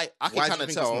conversation. I can kind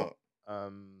of tell.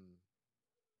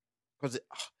 Because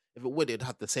if it would, it'd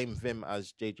have the same vim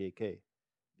as JJK.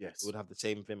 Yes, it would have the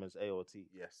same vim as AOT.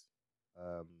 Yes.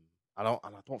 I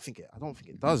don't think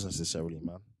it does necessarily,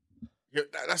 man. Yeah,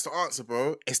 that's the answer,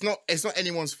 bro. It's not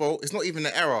anyone's fault. It's not even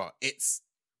the error. It's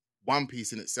One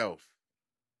Piece in itself.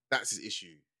 That's his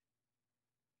issue,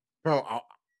 bro.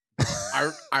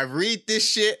 I read this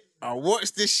shit. I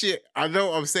watch this shit. I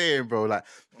know what I'm saying, bro. Like,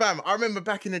 fam, I remember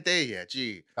back in the day,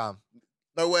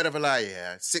 no word of a lie,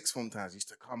 6th form times, I used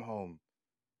to come home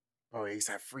Bro, it's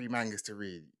like 3 mangas to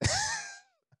read.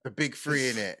 The big 3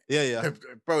 in it. Yeah.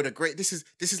 Bro, this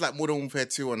is like Modern Warfare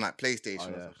 2 on like PlayStation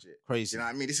or yeah. some shit. Crazy. You know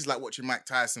what I mean? This is like watching Mike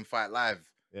Tyson fight live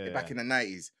back in the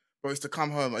 90s. Bro, I used to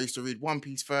come home. I used to read One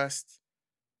Piece first,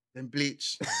 then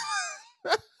Bleach.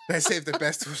 Let's save the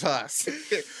best for last.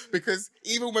 Because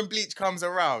even when Bleach comes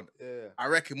around, I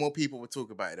reckon more people will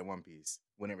talk about it than One Piece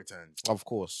when it returns. Of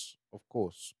course.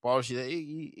 But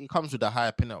obviously, it comes with a higher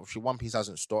opinion. Obviously, One Piece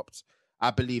hasn't stopped.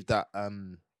 I believe that,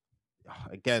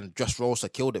 again,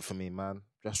 Dressrosa killed it for me, man.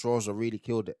 Dressrosa really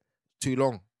killed it. Too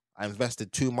long. I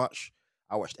invested too much.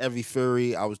 I watched every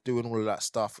Fury. I was doing all of that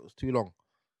stuff. It was too long.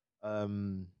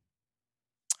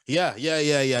 Yeah.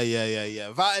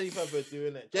 Without any further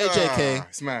ado, innit? JJK.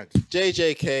 It's mad.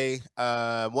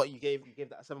 JJK. What you gave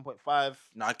that a 7.5?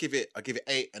 No, I give it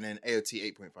 8 and then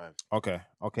AOT 8.5. Okay.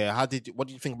 What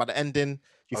do you think about the ending?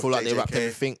 Do you feel like they wrapped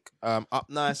everything up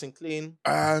nice and clean?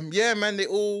 Yeah, man, they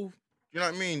all, you know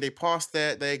what I mean? They passed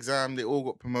their exam, they all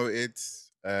got promoted.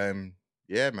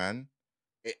 Yeah, man.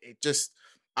 It just,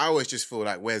 I always just feel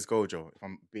like, where's Gojo? If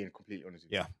I'm being completely honest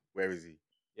with you. Yeah. Where is he?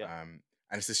 Yeah. And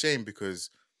it's a shame because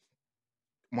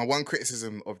my one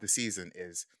criticism of the season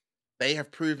is they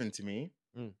have proven to me,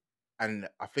 and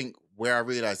I think where I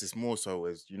realized this more so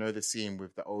was, you know, the scene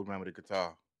with the old man with the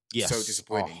guitar. Yes. So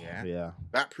disappointing, Oh, yeah.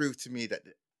 That proved to me that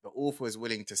the author is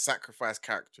willing to sacrifice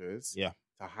characters Yeah.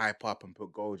 to hype up and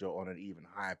put Gojo on an even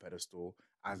higher pedestal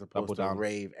as opposed Double to down.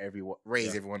 raise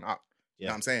everyone up. You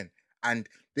know what I'm saying? And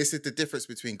this is the difference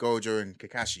between Gojo and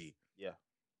Kakashi. Yeah.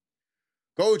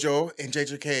 Gojo in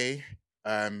JJK,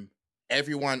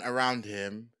 everyone around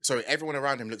him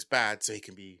looks bad so he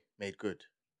can be made good.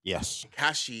 Yes.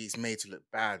 Kakashi is made to look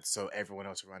bad so everyone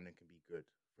else around him can be good.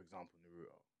 For example, Naruto.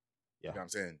 Yeah. You know what I'm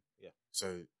saying? Yeah.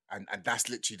 So, and that's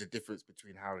literally the difference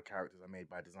between how the characters are made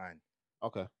by design.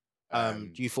 Okay.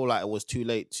 Do you feel like it was too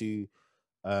late to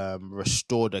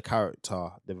restore the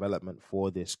character development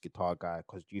for this guitar guy?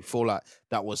 Because do you feel like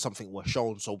that was something was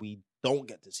shown so we don't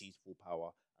get to see his full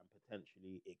power and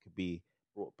potentially it could be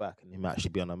brought back and him actually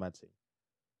be on a mad thing?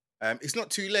 It's not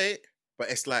too late, but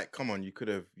it's like, come on, you could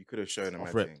have shown a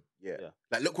mad thing. Yeah.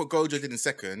 Like, look what Gojo did in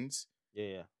seconds.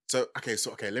 Yeah. So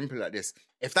let me put it like this.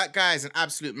 If that guy is an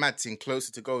absolute mad thing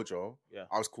closer to Gojo,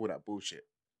 I was call that bullshit.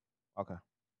 Okay.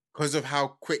 Because of how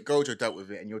quick Gojo dealt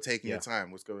with it and you're taking your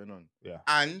time, what's going on? Yeah.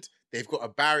 And they've got a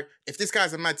barrier. If this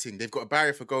guy's a mad thing, they've got a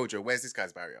barrier for Gojo. Where's this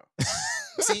guy's barrier?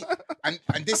 See? And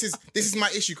this is my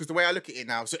issue because the way I look at it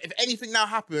now. So if anything now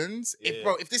happens,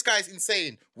 if this guy is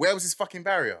insane, where was his fucking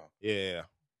barrier? Yeah.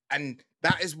 And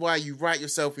that is why you write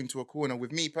yourself into a corner.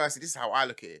 With me personally, this is how I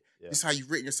look at it. Yeah. This is how you've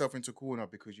written yourself into a corner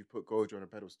because you put Gojo on a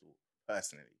pedestal,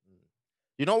 personally.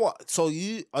 You know what? So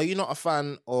are you not a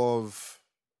fan of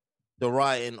the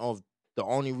writing of the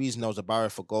only reason there was a barrier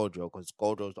for Gojo because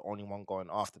Gojo's the only one going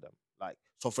after them? Like,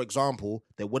 so for example,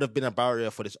 there would have been a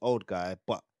barrier for this old guy,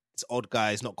 but this old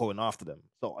guy is not going after them.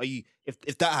 So are you,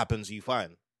 if that happens, are you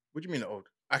fine? What do you mean old?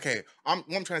 Okay, what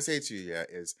I'm trying to say to you,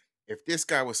 is if this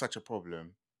guy was such a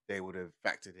problem, they would have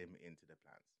factored him into the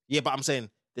plans. Yeah, but I'm saying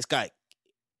this guy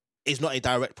is not a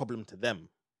direct problem to them.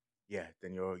 Yeah,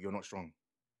 then you're not strong.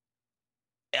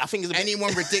 I think it's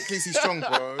anyone ridiculously strong,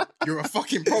 bro, you're a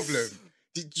fucking problem.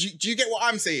 Do you get what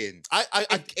I'm saying?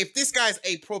 If this guy's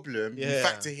a problem, you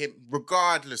factor him,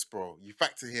 regardless, bro. You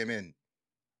factor him in.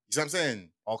 You see what I'm saying?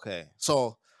 Okay.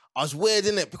 So I was weird,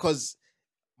 innit? Because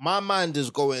my mind is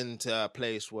going to a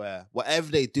place where whatever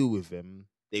they do with him,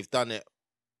 they've done it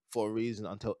for a reason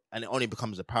and it only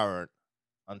becomes apparent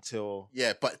until...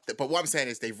 Yeah, but what I'm saying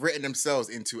is they've written themselves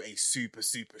into a super,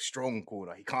 super strong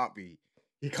corner. He can't be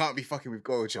fucking with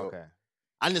Gojo. Okay.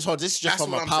 And it's hard. This is just That's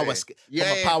from a power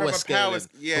scale.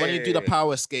 Yeah, when you do the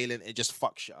power scaling, it just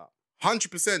fucks shit up.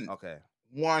 100%. Okay.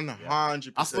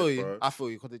 100%. I feel you. Bro. I feel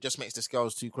you because it just makes the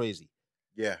scales too crazy.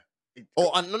 Yeah.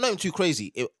 Not even too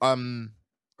crazy.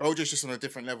 Gojo's just on a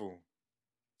different level.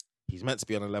 He's meant to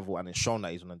be on a level, and it's shown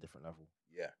that he's on a different level.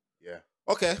 Yeah.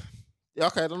 Okay. Yeah.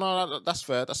 Okay. No, that's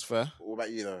fair. That's fair. What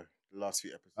about you though? The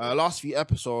last few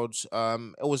episodes.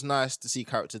 It was nice to see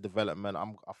character development. I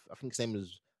think his name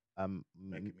is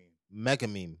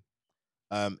Megameme.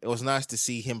 It was nice to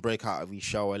see him break out of his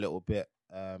shell a little bit.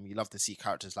 You love to see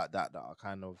characters like that are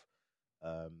kind of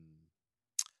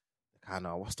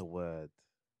what's the word?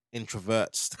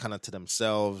 Introverts kind of to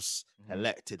themselves,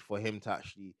 elected for him to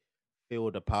actually feel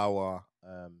the power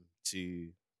to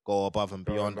go above and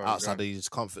beyond outside of his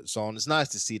comfort zone. It's nice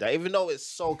to see that, even though it's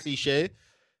so cliche.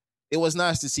 It was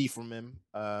nice to see from him.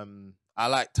 I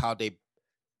liked how they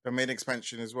made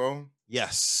expansion as well.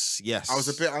 Yes. I was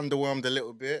a bit underwhelmed a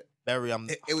little bit. Very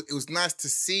It was nice to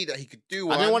see that he could do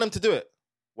one. I didn't want him to do it.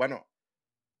 Why not?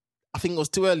 I think it was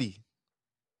too early.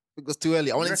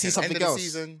 I wanted to see You reckon? something End of the else.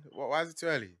 season. Why is it too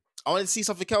early? I wanted to see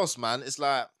something else, man. It's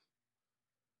like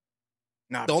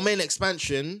Nah, domain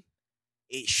expansion.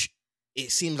 It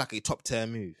seems like a top tier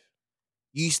move.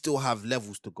 You still have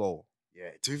levels to go.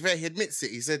 yeah. To be fair, he admits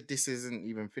it. He said this isn't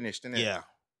even finished, innit? Yeah.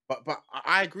 But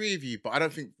I agree with you. But I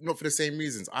don't think not for the same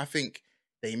reasons. I think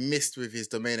they missed with his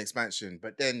domain expansion,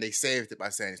 but then they saved it by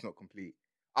saying it's not complete.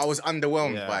 I was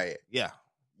underwhelmed by it. Yeah.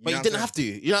 You But know you what didn't I'm have to.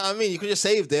 You know what I mean? You could just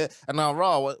saved it and now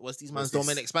what's these man's this?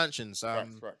 domain expansions?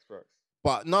 saying? Facts.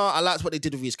 But no, I liked what they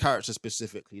did with his character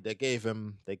specifically. They gave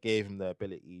him the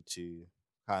ability to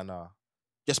kind of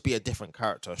just be a different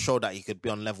character, show that he could be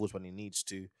on levels when he needs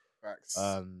to. Facts.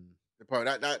 Bro,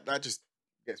 that just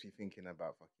gets me thinking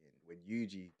about fucking when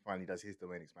Yuji finally does his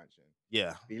domain expansion.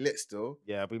 Yeah. Be lit still.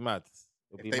 Yeah, it'll be mad.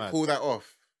 If they pull that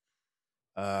off.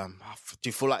 Do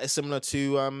you feel like it's similar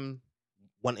to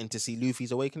wanting to see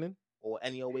Luffy's awakening or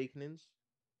any awakenings?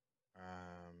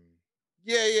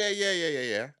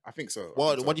 Yeah. I think so.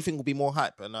 What do you think will be more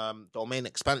hype? An domain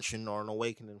expansion or an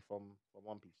awakening from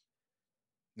One Piece?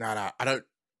 Nah, I don't.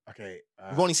 Okay.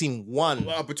 We've only seen one.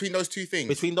 Between those two things.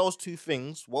 Between those two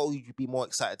things, what would you be more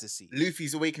excited to see?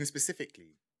 Luffy's awakening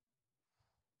specifically.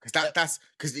 Because that's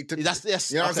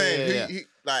yes. You know what I'm saying?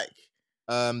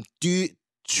 Yeah.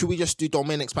 Should we just do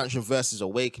domain expansion versus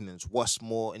awakenings? What's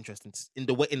more interesting in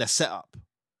the setup?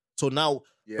 So now,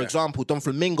 for example, Don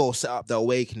Flamingo set up the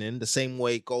awakening the same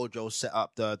way Gojo set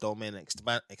up the domain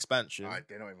expansion.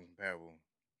 They're not even comparable.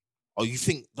 Oh, you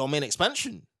think domain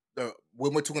expansion? No,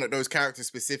 when we're talking about those characters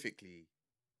specifically,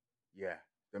 yeah,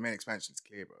 domain expansion's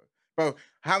clear, bro. Bro,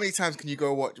 how many times can you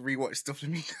go rewatch Don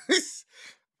Flamingo's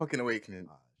fucking awakening?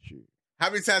 Shoot. How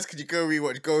many times could you go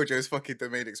rewatch Gojo's fucking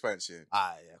domain expansion?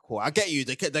 Yeah, cool. I get you.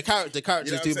 The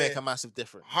characters do make a massive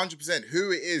difference. 100%.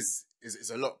 Who it is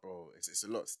a lot, bro. It's a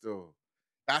lot still.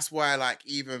 That's why, like,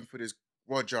 even for this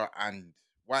Roger and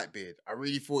Whitebeard, I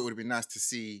really thought it would have been nice to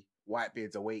see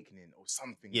Whitebeard's awakening or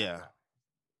something. Yeah. Like that.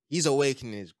 His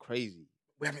awakening is crazy.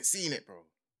 We haven't seen it, bro.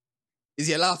 Is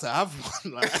he allowed to have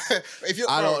one? Like,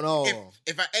 I don't know.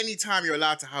 If at any time you're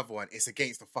allowed to have one, it's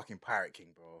against the fucking Pirate King,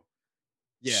 bro.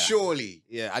 Yeah. Surely.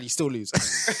 Yeah, and you still lose.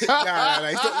 Nah,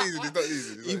 he's not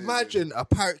losing. Imagine a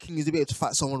Pirate King is able to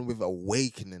fight someone with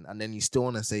awakening and then you still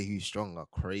want to say who's stronger.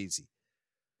 Crazy.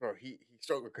 Bro, he's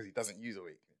stronger because he doesn't use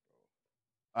awakening.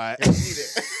 All right. He doesn't need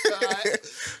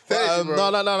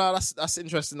it. No. That's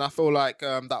interesting. I feel like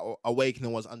that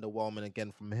awakening was underwhelming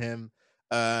again from him.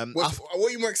 What are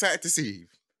you more excited to see?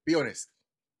 Be honest.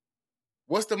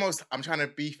 What's the most? I'm trying to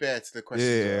be fair to the question.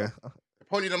 Yeah.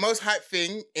 Probably the most hype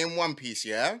thing in One Piece,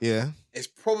 yeah? Yeah. Is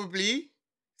probably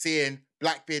seeing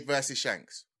Blackbeard versus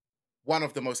Shanks. One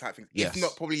of the most hype things. Yes. If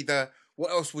not, probably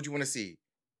what else would you want to see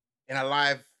in a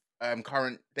live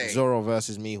current day? Zoro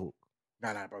versus Mihawk.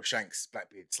 Nah, bro. Shanks,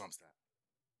 Blackbeard slumps that.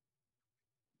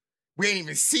 We ain't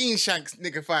even seen Shanks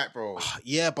nigga fight, bro.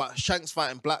 Yeah, but Shanks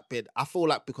fighting Blackbeard, I feel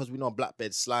like because we know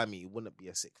Blackbeard's slimy, it wouldn't be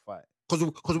a sick fight.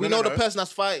 Because we know the person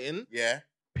that's fighting. Yeah.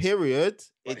 Period.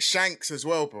 It's Shanks as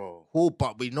well, bro. Cool,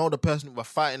 but we know the person we're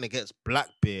fighting against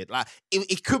Blackbeard. Like,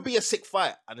 it could be a sick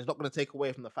fight, and it's not going to take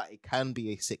away from the fact it can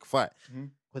be a sick fight.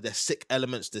 Because there's sick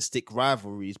elements, there's sick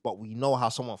rivalries, but we know how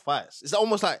someone fights. It's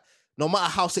almost like, no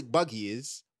matter how sick Buggy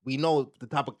is, we know the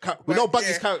type of we know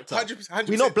Buggy's character. 100%.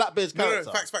 We know Blackbeard's character.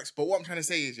 No, facts. But what I'm trying to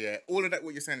say is, all of that,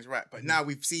 what you're saying is right. But now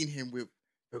we've seen him with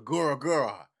the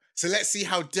Gura. So let's see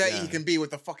how dirty he can be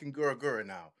with the fucking Gura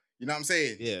now. You know what I'm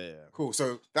saying? Yeah. Cool.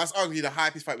 So that's arguably the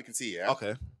hypest fight we can see, yeah?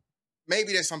 Okay.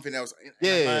 Maybe there's something else.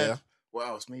 Yeah. What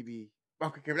else? Maybe...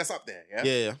 Okay, that's up there, yeah?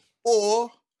 Yeah.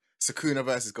 Or Sukuna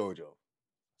versus Gojo.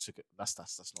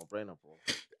 That's no brainer, bro.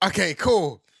 Okay,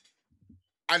 cool.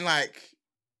 And like...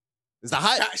 Is that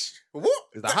hype? What?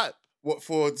 Is that hype? What,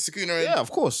 for Sukuna and... Yeah, of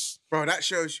course. Bro, that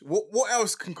shows... What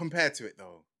else can compare to it,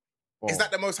 though? Oh. Is that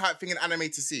the most hype thing in anime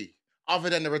to see? Other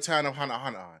than the return of Hunter x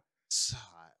Hunter?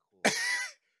 Cool.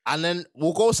 And then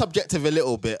we'll go subjective a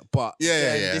little bit, but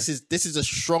yeah. This is a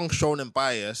strong shonen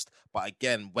biased. But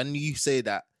again, when you say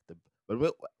that,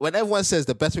 when everyone says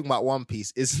the best thing about One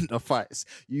Piece isn't the fights,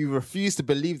 you refuse to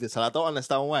believe this, and I don't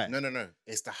understand why. No.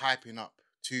 It's the hyping up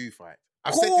to fight.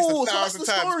 I've said this 1,000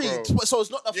 times, bro. So it's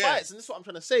not the fights, and this is what I'm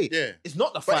trying to say. Yeah. It's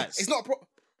not the fights. It's not...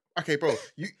 Okay, bro.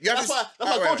 That's why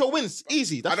Gojo wins.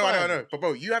 Easy. That's I know. But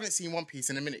bro, you haven't seen One Piece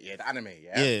in a minute yet, the anime,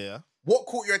 yeah? Yeah. What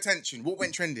caught your attention? What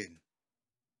went trending?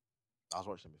 I was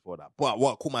watching before that. But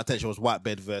what caught my attention was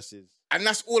Whitebeard versus... And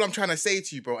that's all I'm trying to say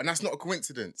to you, bro. And that's not a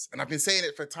coincidence. And I've been saying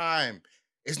it for time.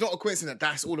 It's not a coincidence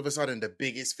that's all of a sudden the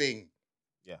biggest thing.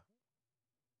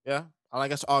 Yeah. And I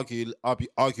guess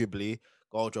arguably,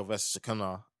 Gojo versus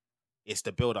Sukuna it's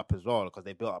the build up as well because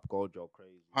they built up Gojo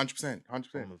crazy. 100%.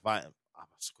 From inviting,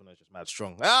 Sukuna's just mad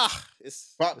strong.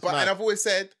 It's But mad. and I've always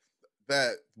said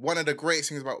that one of the greatest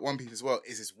things about One Piece as well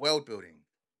is its world building.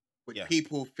 But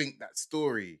people think that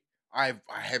story. I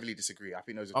heavily disagree. I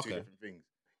think those are two different things.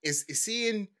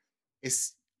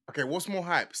 Okay, what's more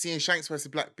hype? Seeing Shanks versus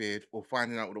Blackbeard or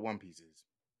finding out what the One Piece is?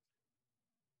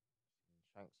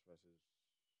 Shanks versus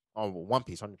One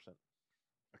Piece, 100%.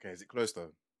 Okay, is it close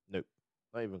though? Nope,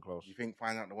 not even close. You think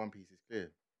finding out the One Piece is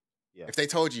clear? Yeah. If they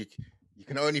told you you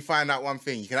can only find out one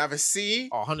thing, you can either see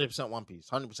 100% One Piece,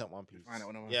 100% One Piece. Find out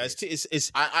what One Yeah, Piece.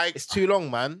 it's too long,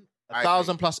 man.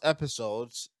 1,000+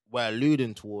 episodes. We're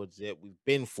alluding towards it. We've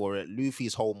been for it.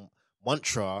 Luffy's whole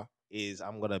mantra is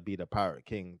I'm gonna be the Pirate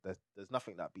King. There's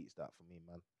nothing that beats that for me,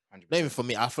 man. 100%. Not even for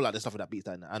me. I feel like there's nothing that beats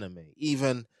that in the anime.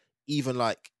 Even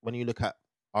like when you look at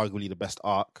arguably the best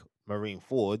arc,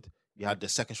 Marineford, you had the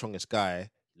second strongest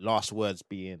guy. Last words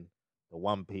being the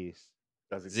One Piece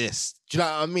does exist. Do you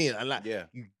know what I mean? And like,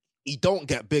 you don't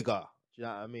get bigger. Do you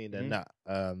know what I mean? Than that.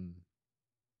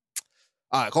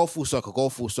 All right, go full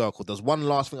circle. There's one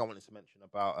last thing I wanted to mention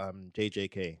about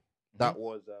JJK. That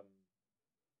was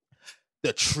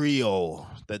the trio,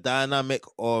 the dynamic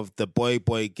of the boy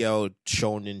girl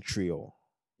shonen trio.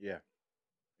 Yeah,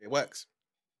 it works.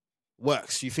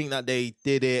 You think that they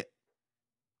did it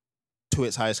to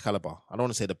its highest caliber? I don't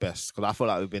want to say the best because I feel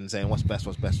like we've been saying what's best.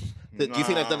 Do you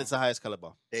think they've done it to the highest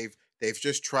caliber? They've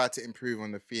just tried to improve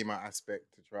on the female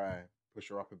aspect to try and push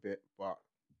her up a bit, but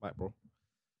right, bro.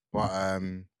 But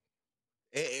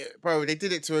bro, they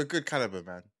did it to a good caliber,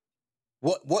 man.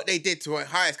 What they did to a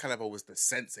highest caliber was the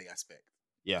sensei aspect.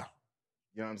 Yeah,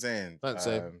 you know what I'm saying.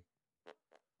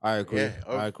 I agree. Yeah,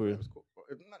 I agree.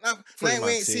 Nothing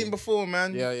we ain't seen before,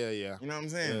 man. Yeah. You know what I'm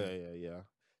saying? Yeah.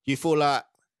 Do you feel like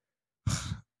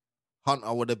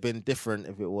Hunter would have been different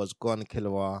if it was Gon,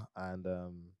 Killua, and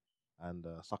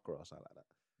Sakura or something like that?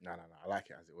 No. I like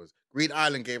it as it was. Green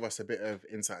Island gave us a bit of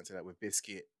insight into that with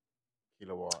Biscuit,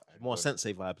 Killua. More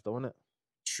sensei vibes, don't it?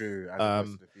 True. As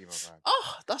opposed to the female vibe.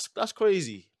 Oh, that's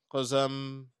crazy because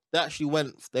they actually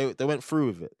went through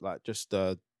with it, like just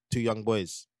two young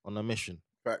boys on a mission.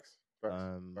 Facts.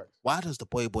 Why does the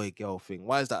boy girl thing?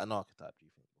 Why is that an archetype? Do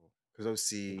you think? Because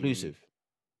obviously inclusive.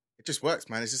 It just works,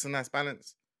 man. It's just a nice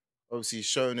balance. Obviously,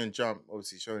 Shonen Jump.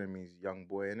 Obviously, Shonen means young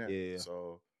boy, innit? Yeah.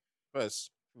 So,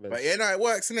 First. But yeah, no, it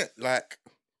works, innit? Like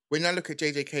when I look at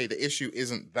JJK, the issue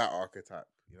isn't that archetype.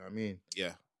 You know what I mean?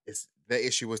 Yeah. It's the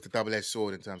issue was the double-edged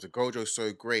sword in terms of Gojo's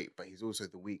so great, but he's also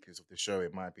the weakness of the show,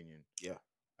 in my opinion. Yeah.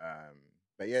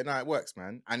 But yeah, no, it works,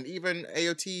 man. And even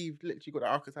AOT literally got the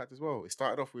archetype as well. It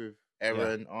started off with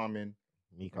Eren, Armin,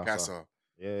 Mikasa.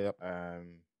 Yeah.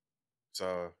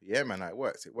 So yeah, man, it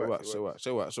works. It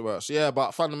works. Yeah,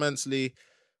 but fundamentally,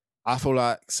 I feel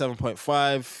like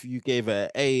 7.5. You gave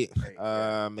it an 8.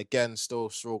 Again,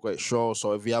 still a great show.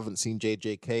 So if you haven't seen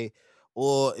JJK,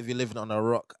 or if you're living on a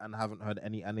rock and haven't heard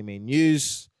any anime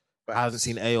news, hasn't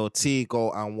seen AOT,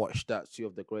 go and watch that. 2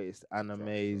 of the greatest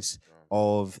animes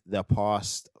of the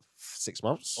past 6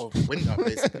 months. Of winter,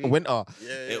 basically. Winter.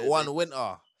 Yeah, it won winter.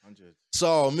 100.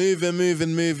 So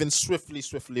moving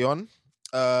swiftly on.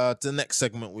 The next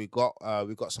segment we got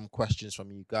some questions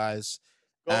from you guys.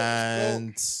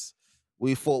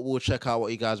 We thought we'll check out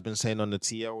what you guys have been saying on the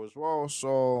TL as well.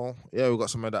 So yeah, we got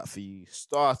some of that for you.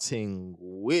 Starting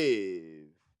with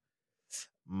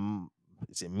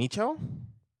is it Micho?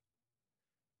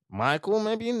 Michael,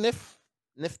 maybe Nif.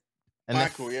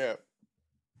 Michael, yeah.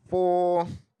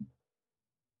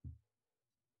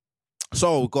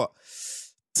 So we got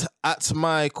at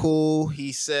Michael.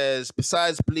 He says,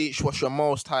 besides Bleach, what's your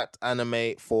most hyped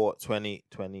anime for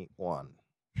 2021?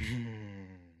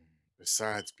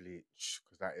 Besides Bleach,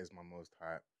 because that is my most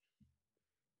hype.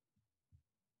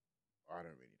 I don't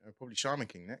really know. Probably Shaman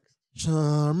King next.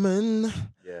 Shaman.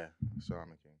 Yeah,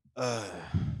 Shaman King.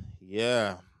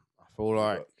 Yeah. I feel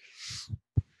like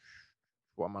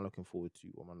what am I looking forward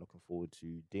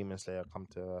to? Demon Slayer come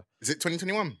to. Is it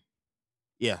 2021?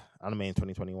 Yeah, anime in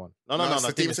 2021. No,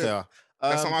 Demon Slayer.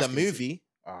 The movie.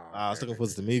 I was looking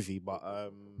forward to the movie, but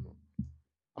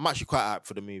I'm actually quite hyped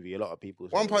for the movie. A lot of people.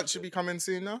 One Punch should be coming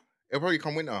soon now. It'll probably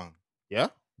come winter. Yeah?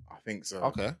 I think so.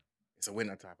 Okay. It's a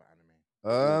winter type of anime.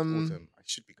 Autumn. It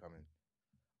should be coming.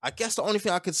 I guess the only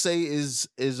thing I could say is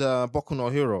Boku no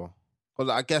Hero.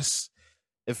 Because I guess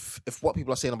if what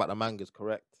people are saying about the manga is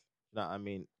correct, you know what I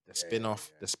mean? The spin-off,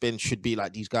 the spin should be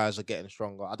like these guys are getting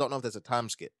stronger. I don't know if there's a time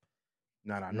skip.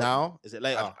 No. Now? Is it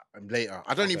later? Later.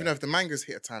 I don't even know if the manga's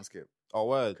hit a time skip. Oh,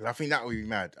 word. Because I think that would be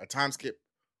mad. A time skip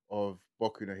of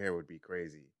Boku no Hero would be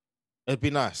crazy. It'd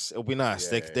be nice. It'll be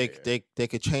nice. Yeah, They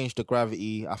could change the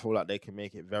gravity. I feel like they can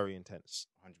make it very intense.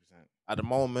 100%. At the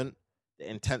moment, the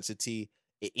intensity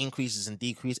it increases and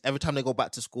decreases every time they go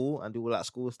back to school and do all that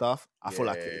school stuff. I feel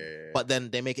like it, but then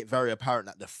they make it very apparent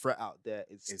that the threat out there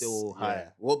is still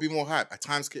higher. What would be more hype? A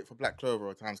time skip for Black Clover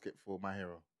or a time skip for My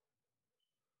Hero?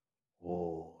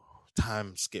 Oh,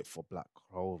 time skip for Black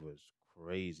Clover's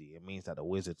crazy. It means that the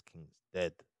Wizard King's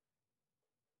dead.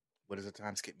 What does a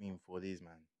time skip mean for these,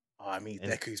 man? Oh, I mean,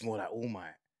 Deku's more like All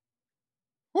Might.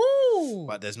 Woo!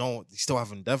 But there's no, you still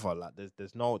have Endeavor. Like,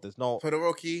 there's no.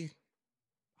 Todoroki.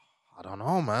 I don't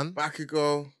know, man.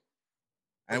 Bakugo.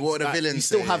 And what are the villains? You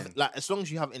still have, like, as long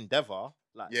as you have Endeavor,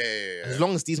 like, as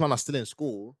long as these men are still in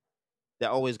school, they're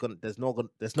always gonna. There's not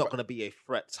gonna be a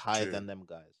threat higher than them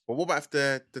guys. But what about if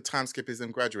the time skip is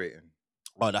them graduating?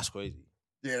 Oh, that's crazy.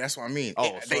 Yeah, that's what I mean.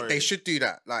 Oh, they should do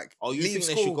that. Like, you think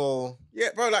they should go? Yeah,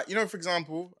 bro. Like, you know, for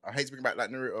example, I hate to bring back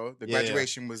like Naruto. The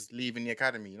graduation was leaving the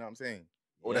academy. You know what I'm saying?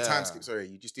 Or the time skip. Sorry,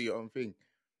 you just do your own thing.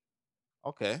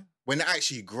 Okay. When they're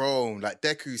actually grown, like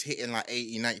Deku's hitting like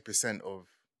 80-90% of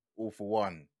All for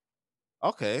One.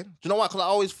 Okay. Do you know what? Because I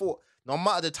always thought, no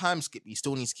matter the time skip, you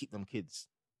still need to keep them kids.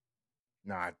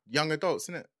 Nah, young adults,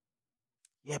 innit?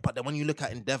 Yeah, but then when you look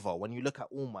at Endeavor, when you look at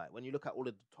All Might, when you look at all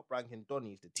of the top ranking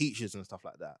Donnies, the teachers and stuff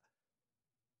like that,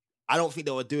 I don't think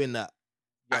they were doing that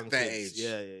at their age.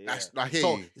 Yeah. That's, I hear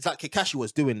so you. it's like Kakashi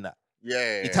was doing that.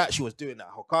 Yeah. Itachi was doing that.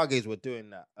 Hokages were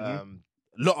doing that. A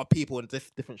lot of people in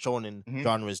different shonen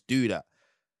genres do that.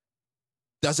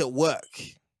 Does it work?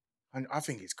 And I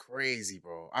think it's crazy,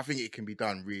 bro. I think it can be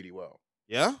done really well.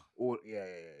 Yeah? Yeah.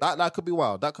 That could be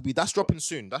wild. That's dropping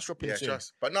soon. Soon.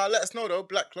 But now let us know though,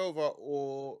 Black Clover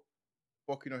or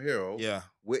Boku no Hero. Yeah.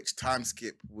 Which time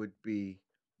skip would be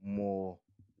more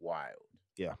wild?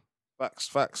 Yeah.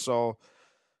 Facts. So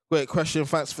great question.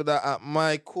 Thanks for that at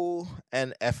Michael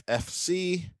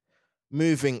NFFC.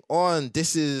 Moving on.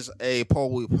 This is a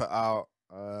poll we put out.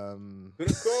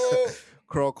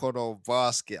 Crocodile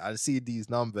Basket. I see these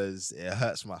numbers. It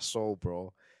hurts my soul,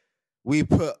 bro. We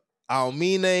put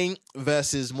Aomine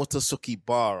versus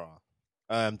Murasakibara.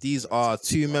 These are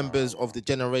two members of the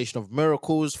Generation of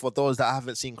Miracles. For those that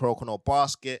haven't seen Crocodile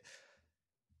Basket,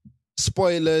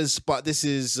 spoilers, but this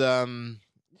is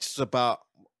about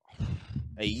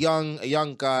a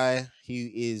young guy who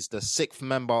is the sixth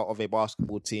member of a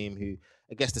basketball team. Who,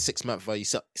 I guess, the sixth member, you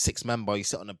sit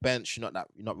on a bench. You're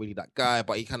not really that guy,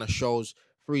 but he kind of shows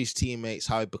through his teammates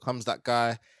how he becomes that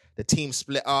guy. The team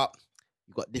split up.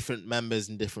 You've got different members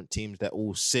in different teams. They're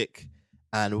all sick,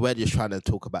 and we're just trying to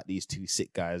talk about these two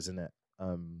sick guys, innit?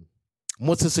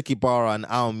 Murasakibara and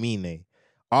Aomine,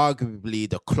 arguably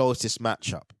the closest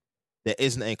matchup. There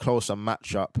isn't a closer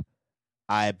matchup,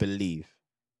 I believe.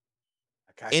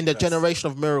 In the Generation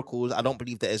of Miracles, I don't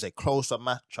believe there is a closer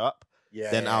matchup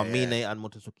than Aomine and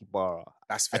Murasakibara.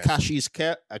 That's fair. Akashi's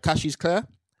clear.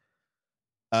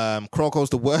 Croco's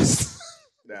the worst.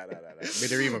 Nah.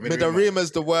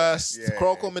 Midorima's the worst. Yeah.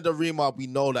 Croco, Midorima, we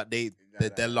know that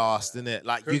they're last, innit?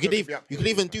 Like, you could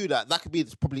even do that. That could be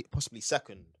possibly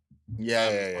second.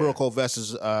 Yeah. Croco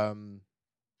versus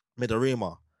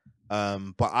Midorima.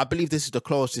 But I believe this is the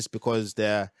closest because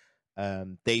they've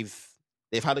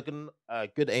had a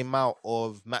good amount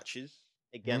of matches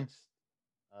against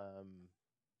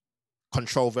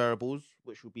control variables,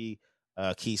 which would be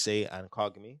Kisei and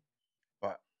Kagami.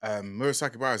 But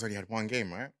Murasakibara's only had one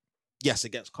game, right? Yes,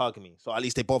 against Kagami. So at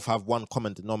least they both have one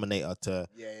common denominator to...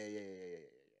 Yeah.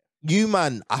 You,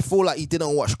 man, I feel like you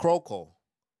didn't watch Croco.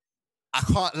 I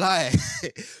can't lie.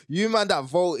 You, man, that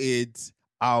voted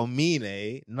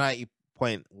Aomine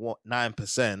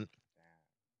 90.9%.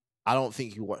 I don't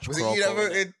think you watched Croco. Was it you that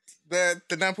voted the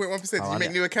 9.1%? Did you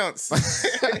make new accounts?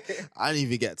 I didn't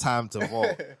even get time to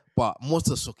vote. But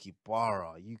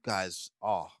Murasakibara, you guys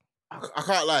are... I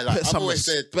can't lie. Like, I've always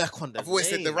said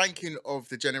the ranking of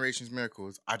the Generations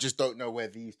Miracles, I just don't know where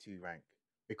these two rank.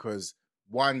 Because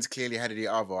one's clearly ahead of the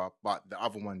other, but the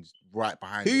other one's right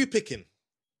behind Who are you picking?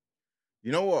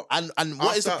 You know what? And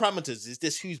what is the parameters? Is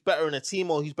this who's better in a team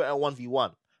or who's better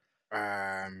 1v1?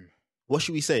 What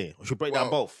should we say? Or should we break down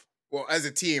both? Well, as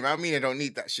a team, I mean, I don't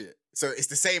need that shit. So it's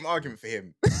the same argument for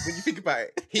him. When you think about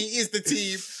it, he is the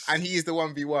team and he is the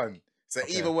 1v1. So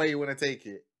either way you want to take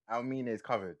it, Aomine is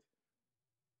covered.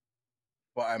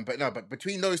 But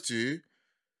between those two,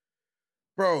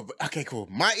 bro. Okay, cool.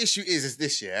 My issue is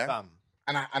this, yeah,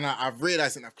 and I've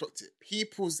realized and I've clocked it.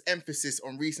 People's emphasis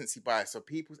on recency bias, or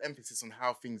people's emphasis on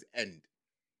how things end.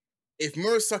 If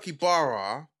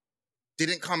Murasakibara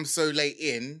didn't come so late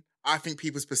in, I think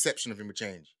people's perception of him would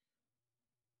change.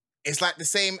 it's like the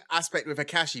same aspect with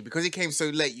Akashi. Because he came so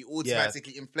late, you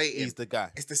automatically inflate him. He's the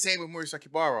guy. It's the same with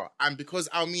Murasakibara. And because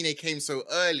Aomine came so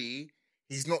early,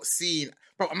 he's not seen.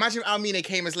 Bro, imagine if Aomine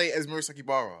came as late as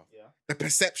Murasakibara. Yeah. The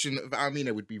perception of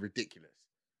Aomine would be ridiculous.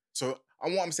 So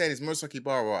what I'm saying is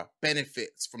Murasakibara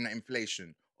benefits from the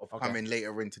inflation of coming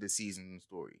later into the season and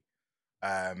story.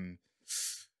 I'm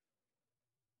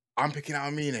picking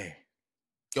Aomine.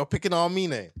 You're picking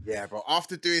Aomine. Yeah, bro.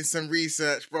 After doing some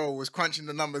research, bro, was crunching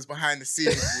the numbers behind the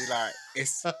scenes. Like,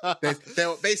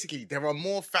 there are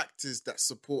more factors that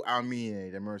support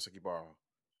Aomine than Murasakibara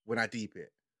when I deep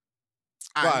it.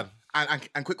 And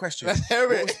quick question. Let's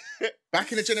hear it.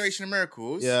 Back in the Generation of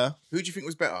Miracles, Yeah. who do you think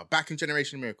was better? Back in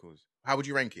Generation of Miracles, how would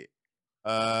you rank it?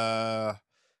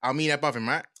 Aomine above him,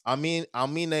 right?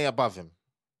 Aomine above him.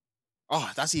 Oh,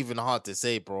 that's even hard to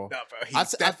say, bro. No, bro,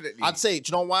 he's definitely. I'd say, do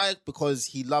you know why? Because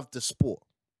he loved the sport.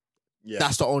 Yeah.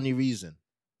 That's the only reason.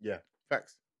 Yeah,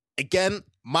 facts. Again,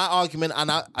 my argument, and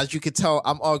as you can tell,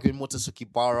 I'm arguing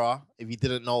Murasakibara, if you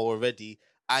didn't know already.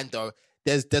 And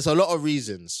there's a lot of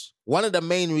reasons. One of the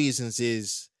main reasons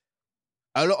is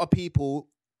a lot of people,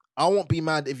 I won't be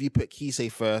mad if you put Kisei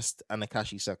first and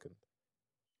Akashi second.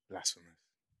 Blasphemous.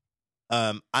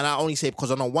 And I only say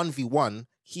because on a 1v1,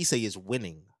 Kisei is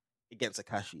winning against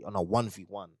Akashi on a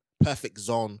 1v1. Perfect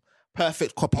zone,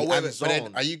 perfect copy and zone. But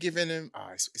then are you giving him...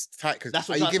 it's tight because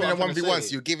Are you giving him 1v1,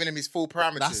 so you're giving him his full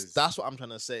parameters. That's what I'm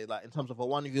trying to say. Like, in terms of a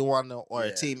 1v1 or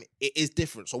a team, it is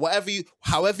different. So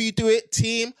however you do it,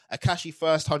 team, Akashi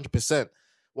first, 100%.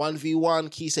 1v1,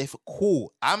 Kisei for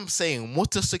cool. I'm saying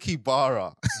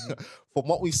Murasakibara, from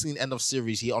what we've seen end of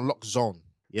series, he unlocks zone.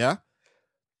 Yeah?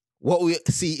 What we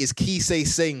see is Kisei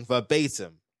saying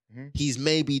verbatim, he's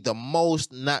maybe the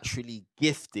most naturally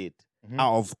gifted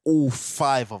out of all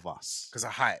 5 of us. Because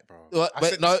of height, bro.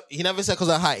 No, he never said because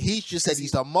of height. He just said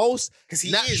he's the most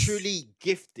naturally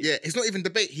gifted. Yeah, it's not even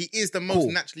debate. He is the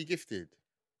most naturally gifted.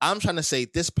 I'm trying to say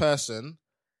this person,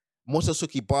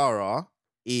 Murasakibara,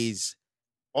 is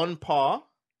on par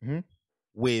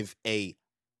with a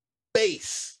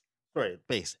base.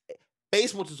 Base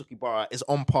Murasakibara is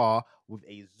on par with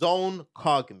a zone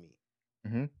Kagami.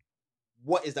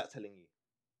 What is that telling you?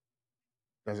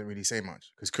 Doesn't really say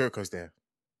much because Kuroko's there.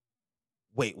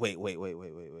 Wait. Base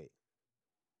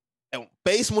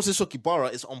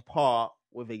Murasakibara is on par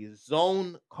with a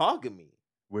zone Kagami.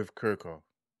 With Kuroko.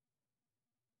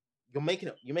 You're making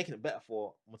it better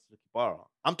for Murasakibara.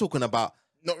 I'm talking about...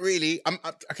 Not really.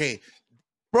 Okay.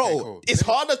 Bro, okay, cool. It's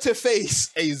harder to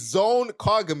face a zone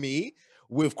Kagami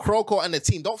with Kuroko and the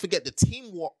team. Don't forget the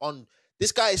team were on...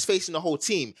 This guy is facing the whole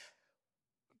team.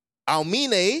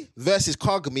 Aomine versus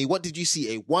Kagami, what did you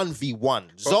see? A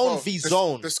 1v1. Zone v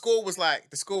zone. The score was like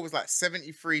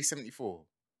 73-74. Oh,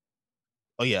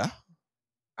 yeah?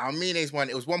 Aomine's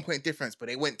one, it was 1 point difference, but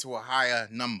they went to a higher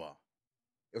number.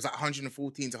 It was like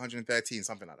 114 to 113,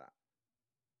 something like that.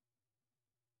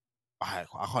 I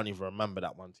can't even remember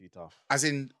that one too tough. As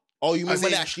in... Oh, you mean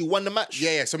when they actually won the match?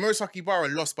 Yeah. So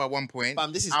Murasakibara lost by 1 point.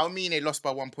 Aomine lost by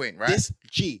 1 point, right?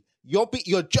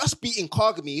 You're just beating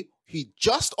Kagami. He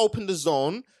just opened the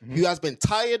zone. Who has been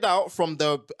tired out from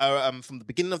the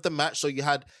beginning of the match. So you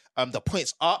had the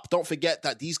points up. Don't forget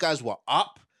that these guys were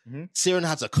up. Siren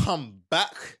had to come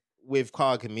back with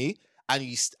Kagami, and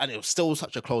it was still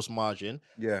such a close margin.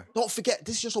 Yeah. Don't forget,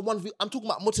 this is just a 1v. I'm talking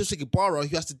about Murasakibara,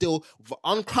 who has to deal with an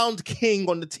uncrowned king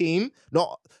on the team,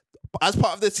 not as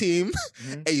part of the team,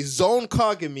 a zone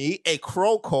Kagami, a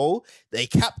Kuroko, a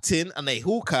captain, and a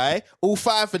Hawkeye. All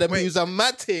 5 of them who's a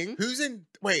mad thing.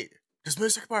 Wait, does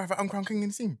Murasakibara have an uncrowned king in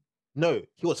the team? No,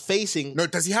 he was facing... No,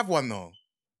 does he have one though?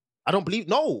 I don't believe...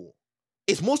 No.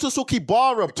 It's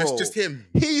Murasakibara, bro. Just him.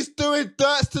 He's doing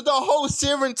dirt to the whole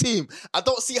Siren team. I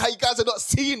don't see how you guys are not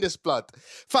seeing this, blood.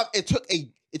 Fam, it took a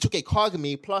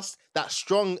Kagami plus that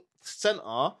strong center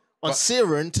on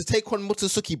Siren to take on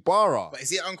Murasakibara. But is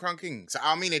he an uncrowned king? So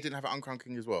Aomine didn't have an uncrowned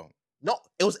king as well? No,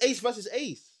 it was Ace versus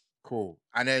Ace. Cool.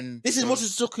 And then... This is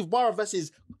Murasakibara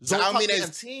versus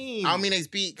Aomine's team. Aomine's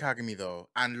beat Kagami though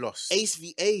and lost. Ace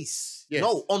v Ace. Yes.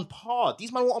 No, on par.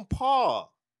 These men were on par.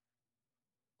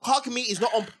 Kagami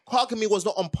was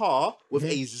not on par with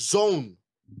a zone.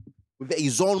 With a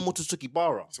zone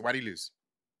Murasakibara. So why did he lose?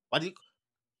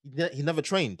 He never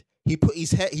trained. He put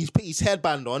his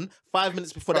headband on 5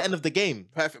 minutes before the end of the game.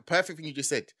 Perfect thing you just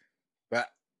said. But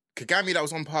Kagami that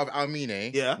was on par with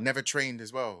Aomine never trained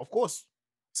as well. Of course.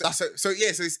 So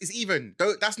it's even.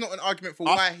 That's not an argument for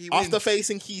why he wins. After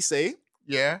facing Kisei.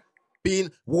 Yeah.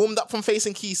 Being warmed up from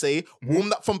facing Kisei,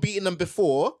 warmed up from beating them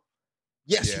before.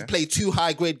 Yes, you played 2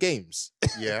 high-grade games.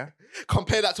 Yeah.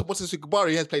 Compare that to Murasakibara.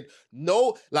 He has played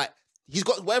he's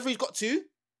got wherever he's got to.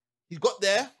 He's got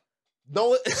there.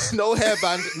 No, no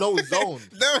hairband, no zone.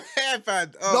 No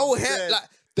hairband. Oh, No hair. dead. Like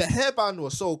the hairband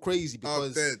was so crazy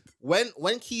because dead.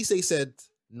 when Kisei said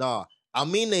nah,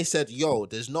 Aomine said yo,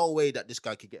 there's no way that this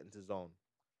guy could get into zone.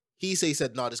 Kisei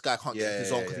said nah, this guy can't get into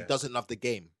zone because he doesn't love the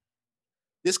game.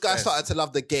 This guy started to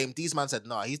love the game. These man said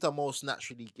nah, he's the most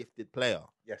naturally gifted player.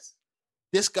 Yes.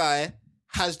 This guy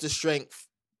has the strength.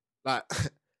 Like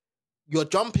you're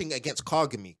jumping against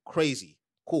Kagami, crazy.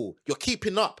 Cool. You're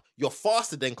keeping up. You're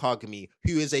faster than Kagami,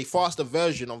 who is a faster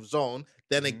version of Zone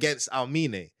than against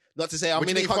Aomine. Not to say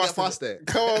Aomine can't get faster.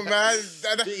 Come on, man.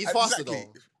 He's faster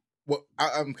though. What?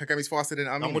 Kagami's faster than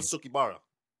Aomine. And Murasakibara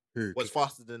Who? was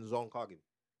faster than Zone Kagami.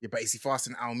 Yeah, but is he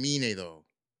faster than Aomine though?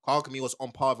 Kagami was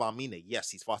on par with Aomine. Yes,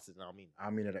 he's faster than Aomine.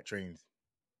 Aomine that trains.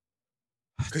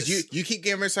 Because you keep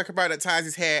getting Murasakibara that ties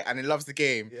his hair and he loves the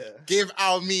game. Yeah. Give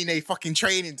Aomine fucking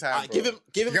training time. Bro. Give him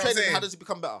You know what I'm training. How saying? does he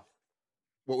become better?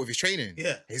 What with his training?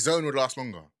 Yeah. His zone would last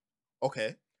longer.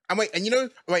 Okay. And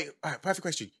perfect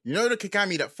question. You know the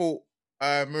Kagami that fought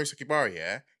Murasakibara,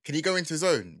 yeah? Can he go into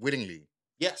zone willingly?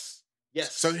 Yes.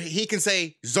 Yes. So he can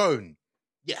say zone.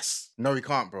 yes. No, he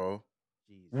can't, bro.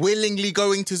 Jesus. Willingly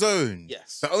going to zone.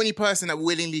 Yes. The only person that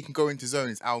willingly can go into zone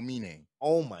is Aomine.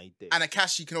 Oh my day. And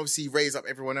Akashi can obviously raise up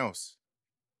everyone else.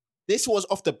 This was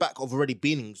off the back of already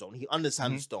being in zone. He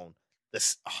understands zone.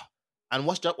 And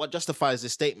what justifies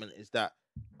this statement is that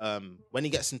when he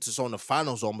gets into zone, the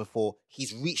final zone, before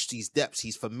he's reached these depths,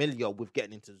 he's familiar with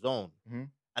getting into zone. Mm-hmm.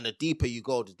 And the deeper you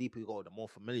go, the more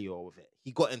familiar you are with it.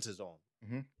 He got into zone.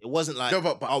 Mm-hmm. It wasn't like, No,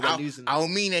 but we're losing.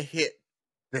 Aomine hit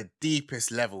the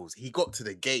deepest levels. He got to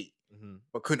the gate,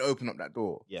 but couldn't open up that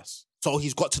door. Yes. So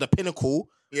he's got to the pinnacle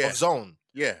of zone.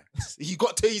 Yeah. He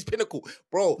got to his pinnacle.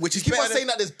 Bro, Which is keep on better saying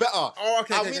that there's better. Oh,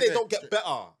 okay. I mean, they don't get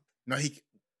better. No,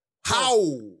 How?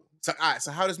 So, all right,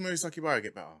 so how does Murasakibara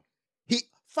get better?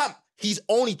 He's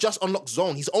only just unlocked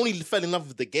zone. He's only fell in love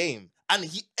with the game. And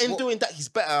doing that, he's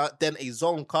better than a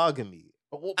zone Kagami.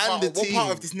 But what And part, the what team.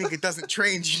 part of this nigga doesn't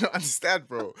train? Do you not understand,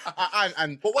 bro?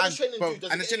 But what does training do? Does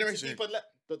and it the get into generation.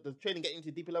 the training get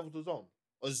into deeper levels of zone?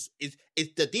 Or is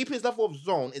the deepest level of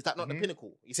zone, is that not the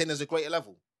pinnacle? You're saying there's a greater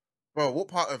level? Bro, what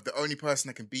part of the only person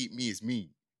that can beat me is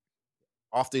me?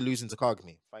 After losing to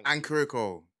Kagami. And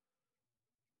Kuriko.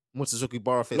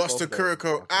 Murasakibara faced Lost to both of them.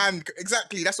 Kuriko. Okay. And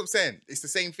exactly, that's what I'm saying. It's the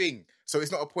same thing. So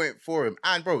it's not a point for him.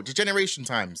 And bro, the generation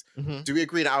times. Do we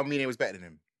agree that Aomine was better than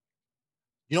him?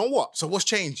 You know what? So what's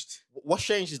changed? What's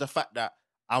changed is the fact that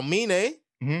Aomine,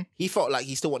 he felt like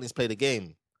he still wanted to play the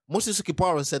game.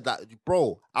 Murasakibara said that,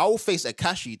 bro, I will face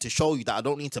Akashi to show you that I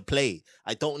don't need to play.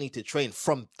 I don't need to train.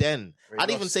 From then. I'd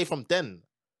even say from then.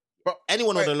 But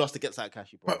anyone would have lost against that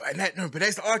Akashi, bro. But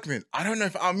there's the argument. I don't know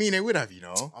if Aomine would have, you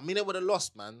know. Aomine would have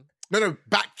lost, man. No,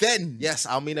 back then. Yes,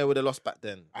 Aomine would have lost back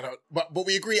then. I don't. But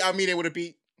we agree Aomine would have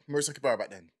beat Murasakibara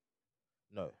back then.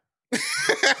 No. I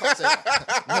can't say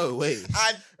that. No way.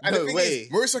 And No the thing way. is,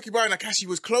 Murasakibara and Akashi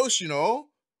was close, you know.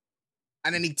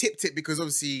 And then he tipped it because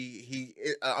obviously he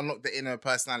unlocked the inner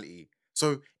personality.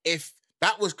 So if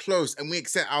that was close and we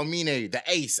accept Aomine, the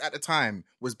ace at the time,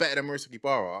 was better than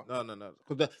Murasakibara. No.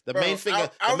 Because the Bro, main thing,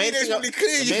 Aomine's really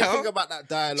clear, the you main know? thing about that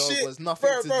dialogue was nothing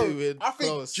to do with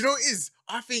close. Do you know what it is?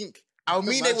 I think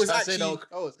Aomine was actually...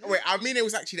 Wait, Aomine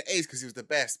was actually the ace because he was the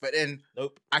best. But then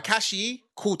Akashi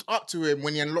caught up to him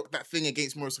when he unlocked that thing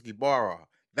against Murasakibara.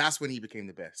 That's when he became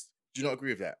the best. Do you not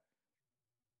agree with that?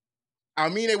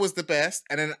 Aomine was the best,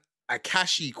 and then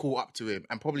Akashi caught up to him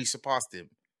and probably surpassed him.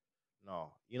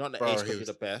 No, you're not the Bro, ace he because was-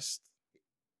 you're the best.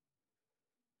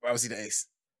 Why was he the ace?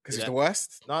 Because he's Yeah. the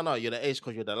worst? No, you're the ace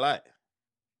because you're the light.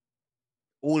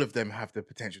 All of them have the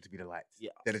potential to be the lights.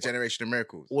 Yeah. They're the generation of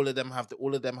miracles. All of them have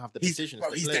the positions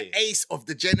to He's play. the ace of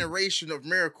the generation of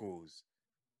miracles.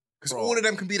 Because Bro. all of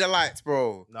them can be the lights,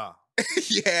 bro. Nah,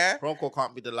 Yeah. Bronco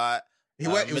can't be the light. He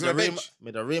was on the bench.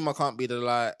 Midorima can't be the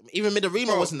light. Even Midorima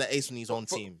Bro, wasn't the ace on his own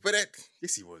team. But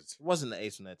yes, he was. He wasn't the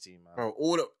ace on their team, man. Bro,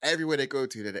 everywhere they go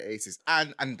to, they're the aces.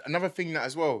 And another thing that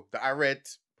as well that I read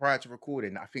prior to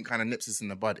recording that I think kind of nips us in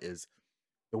the bud is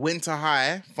the Winter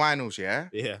High finals, yeah?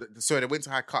 Yeah. The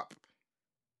Winter High Cup.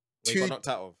 He got knocked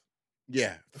out of.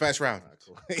 Yeah, first round. Alright,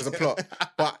 cool. It was a plot.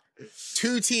 But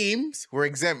 2 teams were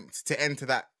exempt to enter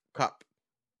that cup.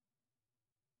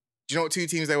 Do you know what 2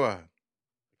 teams they were?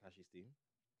 Akashi's team.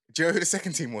 Do you know who the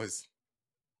second team was?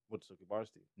 Murasakibara's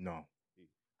team. No.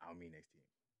 Aomine's team.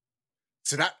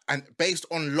 So that, and based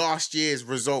on last year's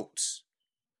results,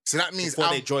 so that means Before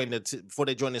they joined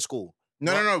the school.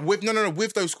 No, with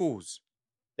those schools.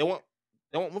 They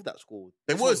weren't with that school.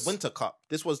 They This was. Winter Cup.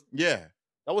 Yeah.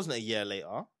 That wasn't a year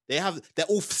later. They're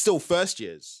all still first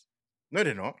years. No,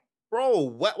 they're not. Bro,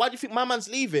 why do you think my man's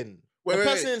leaving? The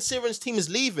person in Siren's team is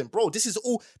leaving, bro.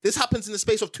 This happens in the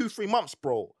space of 2-3 months,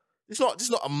 bro. This is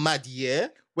not a mad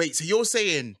year. Wait, so you're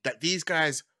saying that these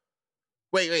guys...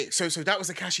 Wait. So that was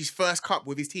Akashi's first cup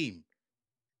with his team?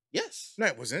 Yes. No,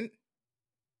 it wasn't.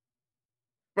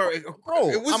 Bro, it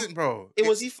wasn't, bro. It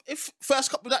was his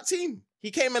first cup with that team.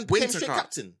 He came and became straight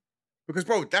captain. Because,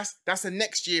 bro, that's the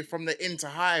next year from the Inter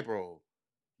High, bro.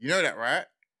 You know that, right?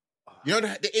 You know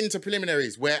the Inter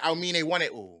preliminaries where Aomine won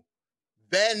it all.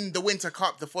 Then the Winter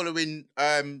Cup the following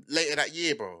later that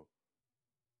year, bro.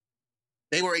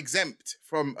 They were exempt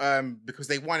from because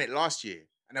they won it last year,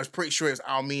 and I was pretty sure it was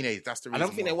Aomine. That's the reason. I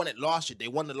don't think they won it last year. They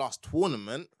won the last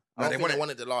tournament. No, they won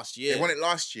it the last year. They won it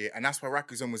last year, and that's why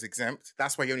Rakuzan was exempt.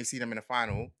 That's why you only see them in the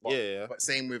final. But, yeah. But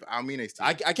same with Aomine's team.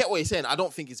 I get what you're saying. I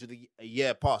don't think it's been a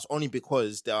year past, only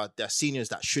because there are seniors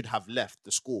that should have left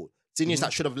the school. Seniors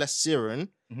that should have left Siren.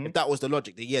 If that was the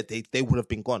logic, they would have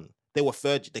been gone. They were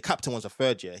third. The captain was a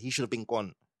third year. He should have been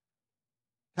gone.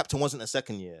 Captain wasn't a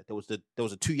second year. There was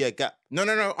a 2-year gap.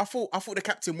 No. I thought the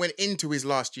captain went into his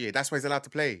last year. That's why he's allowed to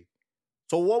play.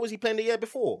 So what was he playing the year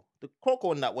before? The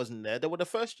Croco and that wasn't there. They were the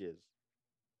first years.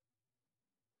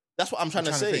 That's what I'm trying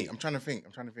to say. I'm trying to think.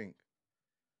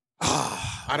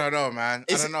 I don't know, man.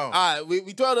 I don't know. All right,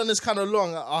 we dwelled on this kind of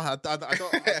long. I don't.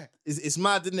 It's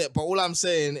mad, isn't it? But all I'm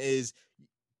saying is,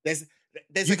 there's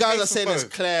you guys are saying it's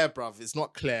clear, bruv. It's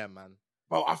not clear, man.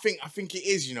 Well, I think it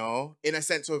is, in a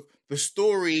sense of the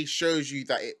story shows you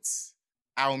that it's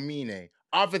Aomine.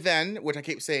 Other than what I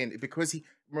keep saying, because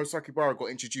Murasakibara got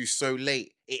introduced so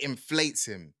late, it inflates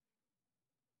him.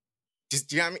 Just,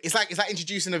 do you know what I mean? It's like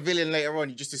introducing a villain later on.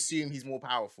 You just assume he's more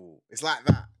powerful. It's like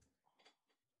that.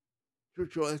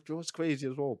 What's crazy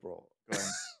as well, bro?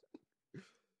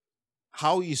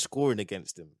 How are you scoring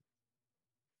against him?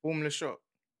 Formula shot.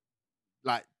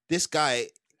 Like this guy,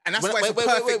 and that's why it's a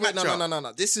perfect matchup.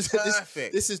 No. This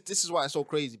is why it's so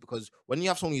crazy, because when you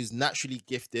have someone who's naturally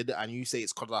gifted and you say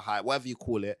it's because of the height, whatever you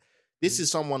call it, this is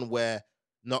someone where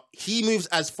he moves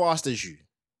as fast as you.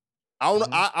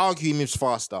 I argue he moves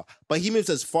faster, but he moves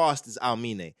as fast as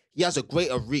Aomine. He has a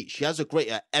greater reach. He has a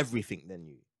greater everything than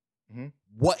you. Mm-hmm.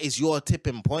 What is your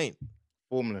tipping point?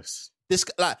 Formless. This,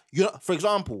 for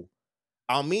example,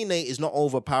 Aomine is not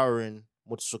overpowering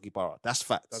Murasakibara. That's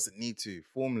fact. Doesn't need to.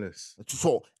 Formless.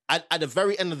 So at the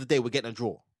very end of the day, we're getting a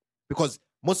draw because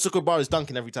Murasakibara is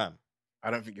dunking every time. I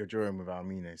don't think you're drawing with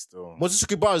Aomine still.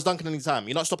 Murasakibara is dunking any time.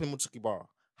 You're not stopping Murasakibara.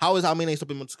 How is Aomine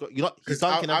stopping Murasakibara? He's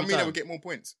dunking every time. Aomine will get more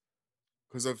points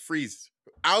because of freeze.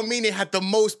 Aomine had the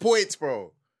most points,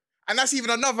 bro. And that's even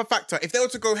another factor. If they were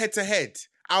to go head to head,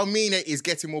 Aomine is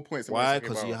getting more points than why?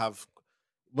 Because you have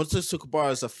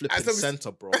Murasakibara is a flipping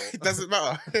center, bro. It doesn't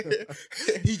matter.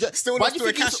 He just still why do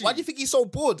you think he's so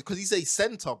bored? Because he's a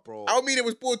center, bro. Aomine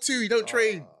was bored too. He don't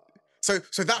train. So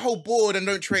that whole bored and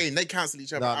don't train, they cancel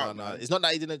each other out. No. It's not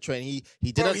that he didn't train.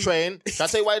 He didn't train. Should I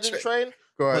say why he didn't train?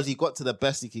 Because he got to the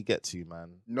best he could get to, man.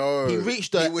 No, he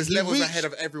was levels ahead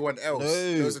of everyone else.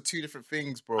 No. Those are two different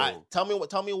things, bro. Right, tell me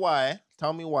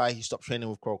why he stopped training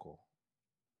with Croco.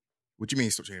 What do you mean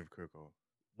he stopped training with Croco?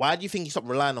 Why do you think he stopped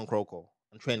relying on Croco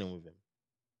and training with him?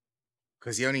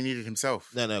 Because he only needed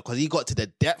himself. No, because he got to the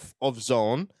depth of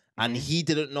zone and he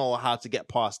didn't know how to get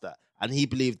past that. And he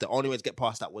believed the only way to get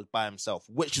past that was by himself,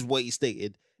 which is what he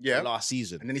stated last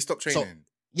season. And then he stopped training. So,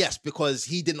 yes, because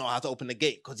he didn't know how to open the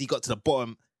gate because he got to the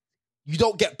bottom. You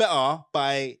don't get better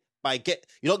by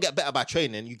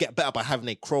training. You get better by having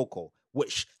a Croco,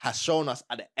 which has shown us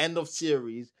at the end of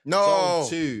series. Zone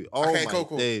 2. Oh, okay,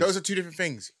 cool. Those are two different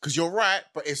things. Because you're right,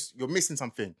 but you're missing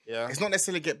something. Yeah. It's not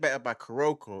necessarily get better by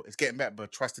Kuroko. It's getting better by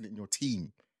trusting in your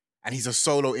team. And he's a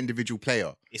solo individual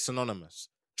player. It's synonymous.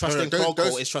 Trusting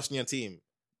Kuroko is trusting your team.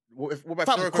 What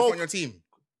about Kuroko on your team?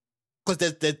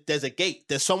 Because there's a gate.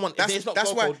 There's someone.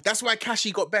 That's why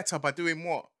Kashi got better by doing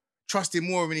what? Trusting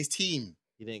more in his team.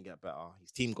 He didn't get better.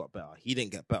 His team got better. He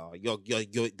didn't get better.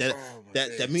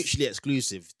 They're mutually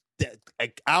exclusive.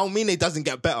 Aomine doesn't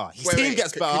get better. His team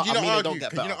gets better. Aomine don't get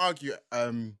better. Can you not argue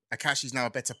Akashi's now a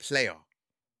better player?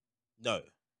 No.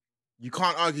 You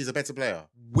can't argue he's a better player.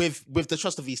 With the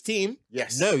trust of his team?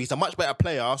 Yes. No, he's a much better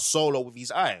player solo with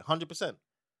his eye. 100%.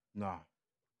 No.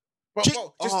 Wait, think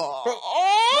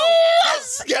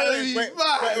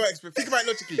about it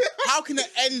logically. How can the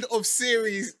end of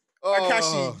series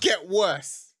Akashi get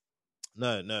worse?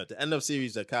 No. The end of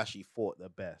series Akashi fought the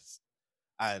best.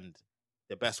 And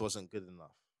the best wasn't good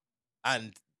enough.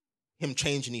 And him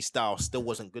changing his style still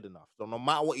wasn't good enough. So no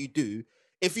matter what you do,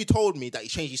 if you told me that he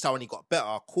changed his style and he got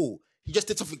better, cool. He just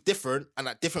did something different and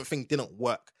that different thing didn't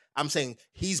work. I'm saying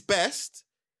he's best.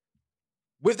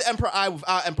 With the Emperor Eye,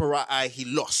 without Emperor Eye, he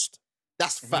lost.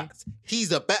 That's fact.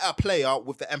 He's a better player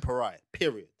with the Emperor.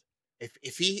 Period.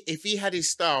 If he had his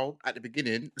style at the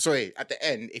beginning, sorry, at the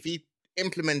end, if he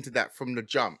implemented that from the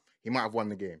jump, he might have won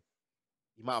the game.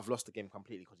 He might have lost the game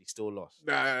completely because he still lost.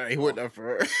 Nah, he wouldn't have,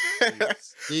 bro.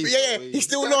 Jeez, he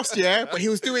still lost, yeah, but he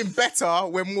was doing better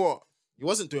when what? He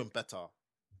wasn't doing better.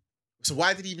 So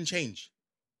why did he even change?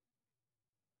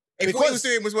 If what he was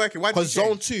doing was working, why did he change?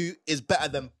 Because Zone 2 is better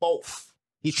than both.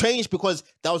 He changed because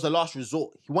that was the last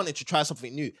resort. He wanted to try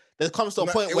something new. There comes to a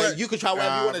point where you can try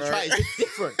whatever you want to try. It's just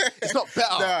different. It's not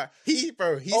better. Nah, he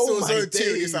saw Zone 2.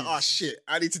 He's like, oh shit,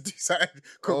 I need to do something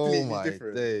completely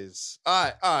different. Days.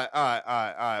 All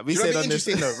right. We said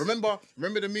interesting though. Remember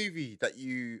the movie that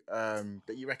you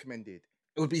recommended?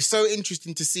 It would be so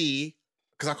interesting to see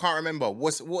because I can't remember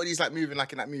what he's like moving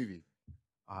like in that movie.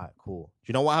 All right, cool. Do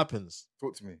you know what happens?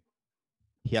 Talk to me.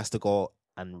 He has to go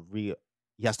and he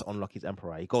has to unlock his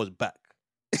Emperor. He goes back.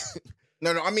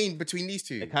 No, I mean between these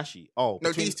two. Akashi.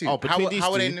 These two. How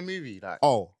are they in the movie? Like,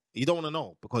 you don't want to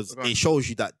know because it shows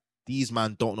you that these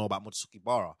men don't know about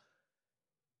Murasakibara.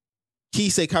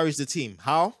 Kisei carries the team.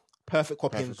 How? Perfect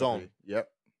copy in zone. Yep.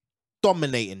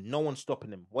 Dominating. No one's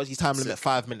stopping him. What's his time limit?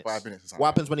 5 minutes. 5 minutes or something. What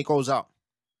happens when he goes out?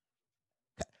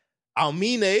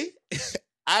 Aomine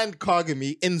and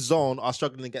Kagami in zone are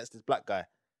struggling against this black guy.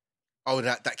 Oh,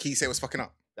 that Kisei was fucking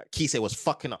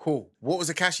up. Cool. What was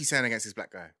Akashi saying against this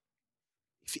black guy?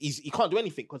 He can't do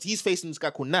anything because he's facing this guy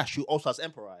called Nash who also has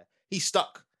Emperor. He's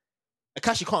stuck.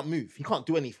 Akashi can't move. He can't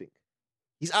do anything.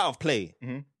 He's out of play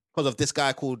because of this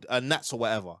guy called Nats or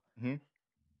whatever.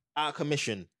 Out of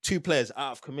commission. 2 players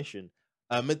out of commission.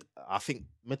 I think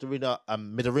Midorima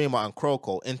and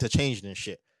Kroko interchanging and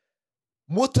shit.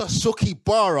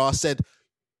 Murasakibara said,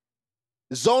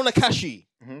 Zone Akashi.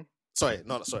 Sorry.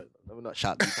 Let me not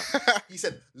shout. He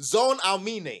said, Zone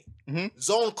Aomine.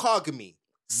 Zone Kagami.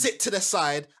 Sit to the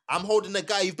side. I'm holding the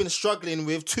guy you've been struggling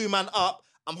with. 2 man up.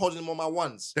 I'm holding him on my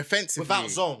ones. Defensively. Without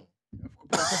zone.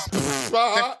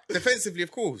 Defensively,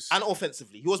 of course. And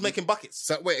offensively. He was making buckets.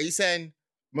 So wait, are you saying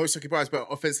Murasakibara is better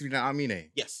offensively than Aomine?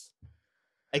 Yes.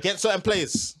 Against certain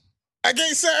players.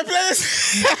 Against certain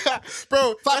players?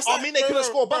 Bro, Aomine couldn't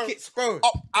score buckets. Bro,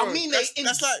 Aomine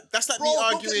that's like me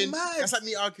arguing. That's like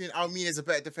me arguing Aomine is a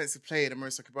better defensive player than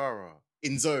Murasakibara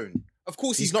in zone. Of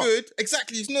course he's not good.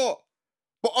 Exactly, he's not.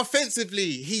 But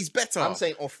offensively, he's better. I'm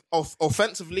saying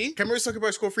offensively. Can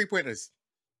Murasakibara score 3-pointers?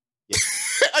 Yeah.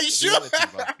 Are you sure?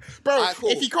 Bro, right, cool.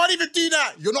 If you can't even do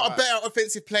that, you're not a better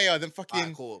offensive player than fucking...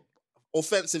 Right, cool.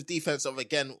 Offensive, defensive,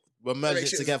 again, we're merging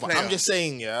it together. I'm just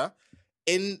saying,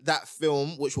 in that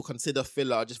film, which we'll consider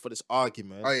filler just for this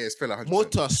argument... Oh yeah, it's filler,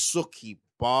 100%.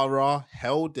 Murasakibara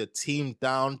held the team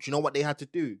down. Do you know what they had to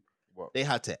do? What? They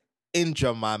had to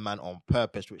injure my man on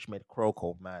purpose, which made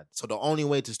Kroko mad. So the only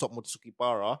way to stop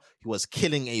Murasakibara, he was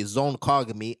killing a zone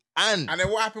Kagami and... And then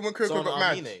what happened when Kroko got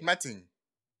mad?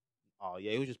 Oh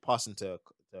yeah, he was just passing to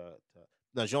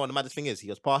no, do you know what the maddest thing is? He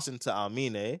was passing to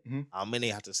Aomine.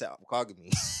 Aomine had to set up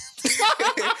Kagami.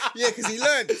 Yeah, because he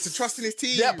learned to trust in his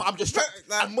team. Yeah, but I'm just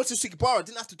and Murasakibara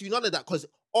didn't have to do none of that because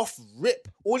off rip,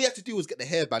 all he had to do was get the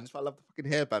hairband. That's why I love the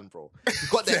fucking hairband, bro. He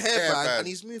got the hairband and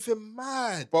he's moving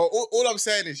mad. But all I'm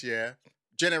saying is,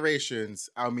 generations,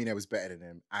 Aomine was better than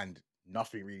him, and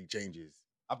nothing really changes.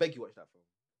 I beg you watch that film.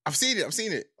 I've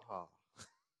seen it. Oh.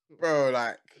 Bro,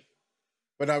 like...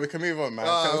 But now we can move on, man.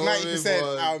 So it was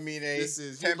 90% Aomine. This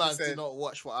is 10%. You man do not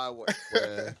watch what I watch.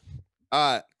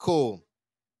 All right, cool.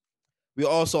 We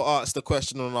also asked the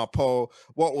question on our poll: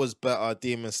 what was better,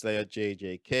 Demon Slayer,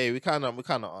 JJK? We kind of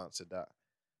answered that.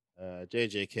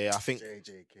 JJK, I think.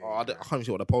 JJK. I can't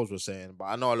see what the polls were saying, but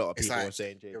I know a lot of people were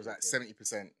saying JJK. It was like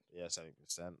 70%. Yeah,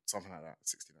 70%. Something like that.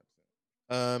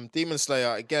 69%. Demon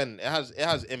Slayer, again, it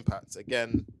has impact.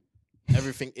 Again,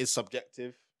 everything is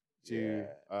subjective to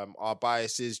our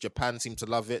biases. Japan seem to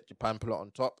love it. Japan put it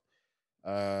on top.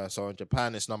 So in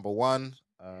Japan, it's number 1.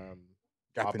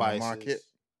 Gap in the market.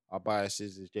 Our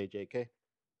biases is JJK.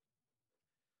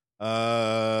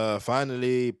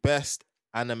 Finally, best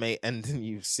anime ending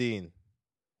you've seen.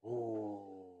 Ooh.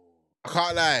 I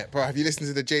can't lie, bro. Have you listened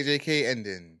to the JJK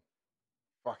ending?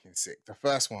 Fucking sick. The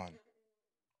first one.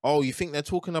 Oh, you think they're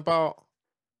talking about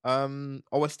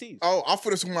OSTs? Oh, I thought they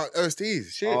were talking about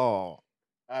OSTs. Shit. Oh.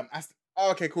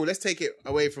 Okay, cool. Let's take it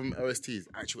away from OSTs.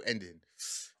 Actual ending.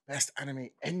 Best anime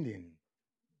ending.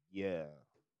 Yeah.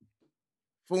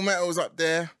 Full Metal's up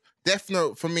there. Death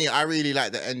Note, for me, I really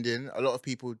like the ending. A lot of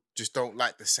people just don't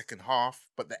like the second half,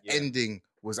 but the ending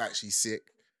was actually sick.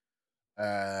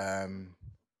 Parasite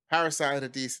had a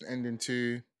decent ending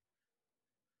too.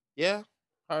 Yeah,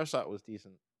 Parasite was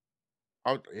decent.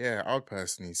 I would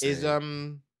personally say...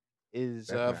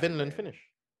 Is Vinland finished?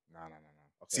 No.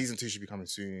 Season 2 should be coming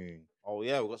soon. Oh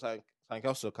yeah, we've got something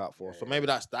else to look out for. Yeah, So maybe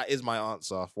that is my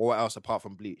answer. For what else apart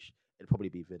from Bleach? It'd probably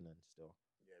be Vinland still.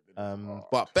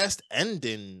 But best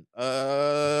ending,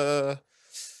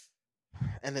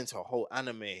 ending to a whole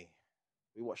anime.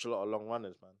 We watched a lot of long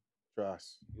runners, man.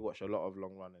 Trust. We watched a lot of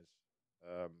long runners.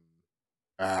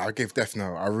 I'll give Death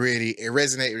Note. It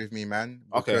resonated with me, man,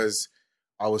 because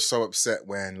I was so upset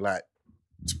when, like,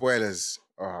 spoilers.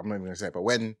 I'm not even gonna say it, but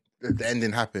when the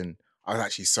ending happened, I was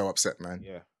actually so upset, man.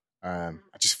 Yeah. I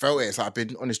just felt it. It's like I've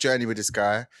been on this journey with this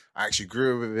guy. I actually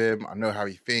grew with him. I know how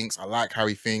he thinks. I like how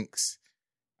he thinks.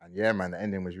 And yeah, man, the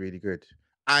ending was really good.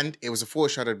 And it was a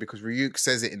foreshadow because Ryuk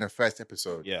says it in the first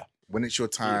episode. Yeah. When it's your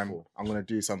time, Beautiful. I'm gonna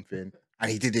do something.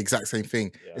 And he did the exact same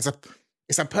thing. Yeah.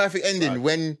 It's a perfect ending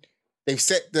when they've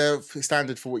set the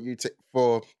standard for what you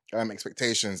for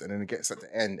expectations, and then it gets at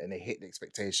the end and they hit the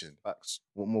expectation. Facts.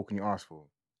 What more can you ask for?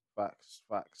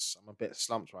 Facts. I'm a bit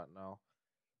slumped right now.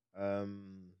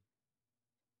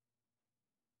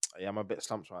 Yeah, I'm a bit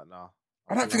slumped right now.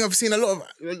 I don't think I've seen a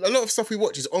lot of stuff we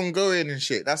watch is ongoing and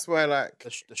shit. That's why, like,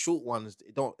 the short ones,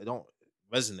 it don't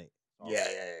resonate. Yeah.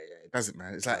 It doesn't,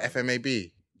 man. It's like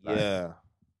FMAB. Like, yeah.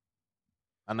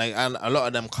 And a lot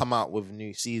of them come out with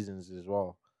new seasons as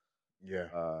well.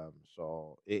 Yeah.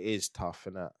 So it is tough,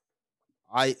 innit?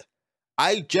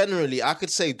 I generally could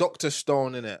say Dr.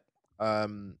 Stone, innit?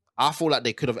 I feel like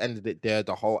they could have ended it there,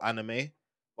 the whole anime,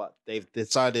 but they've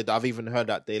decided. I've even heard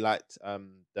that they liked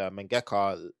the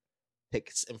mangaka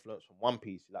takes influence from One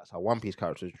Piece. That's how One Piece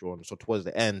character is drawn. So towards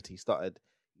the end, he started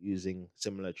using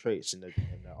similar traits in the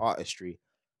artistry.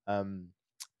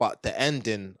 But the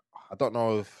ending, I don't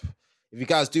know if you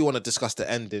guys do want to discuss the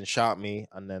ending, shout me,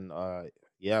 and then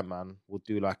yeah, man, we'll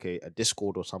do like a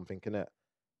Discord or something, innit?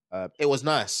 It was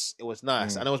nice. It was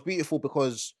nice, and it was beautiful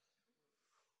because,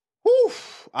 whew,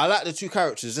 I like the two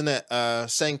characters, innit?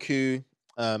 Senku,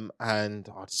 and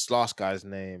this last guy's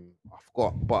name I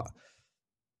forgot, but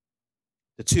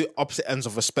the two opposite ends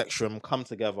of a spectrum come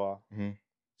together. Mm-hmm.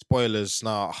 Spoilers.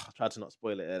 Now, I tried to not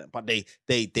spoil it, but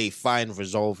they find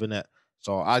resolve in it.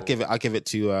 So I give it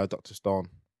to Dr. Stone.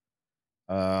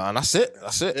 And that's it.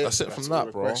 That's it from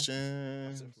that, bro.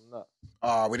 Questions.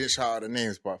 We didn't shout out the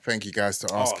names, but thank you guys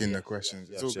for asking the questions.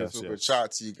 It's all good. Shout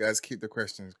out to you guys. Keep the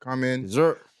questions coming.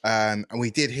 And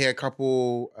we did hear a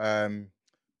couple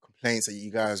complaints that you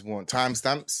guys want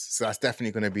timestamps, so that's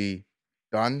definitely going to be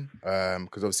done.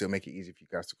 Because obviously it'll make it easy for you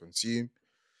guys to consume.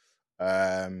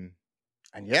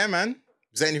 And yeah, man.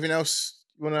 Is there anything else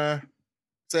you want to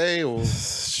say or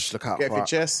just look out get off your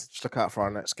chest? Just look out for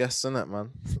our next guest, innit,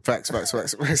 man? Facts.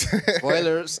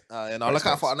 Spoilers. Look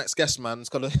out for our next guest, man. It's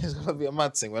gonna be a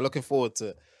mad thing. We're looking forward to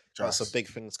it. Got some big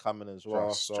things coming as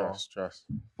well. Trust.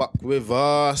 Fuck with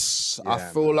us. Yeah, I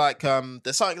feel like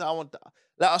there's something that I want.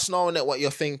 Let us know in it what you're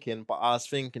thinking. But I was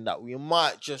thinking that we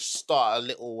might just start a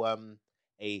little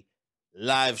a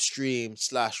live stream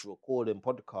 / recording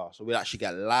podcast, so we'll actually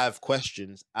get live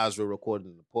questions as we're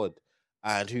recording the pod.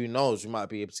 And who knows, we might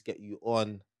be able to get you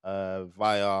on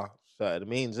via certain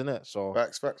means, innit? So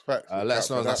facts. Let us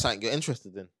know if that's something you're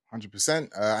interested in. 100%.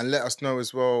 And let us know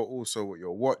as well also what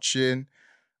you're watching.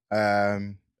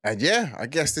 And yeah, I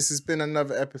guess this has been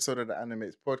another episode of the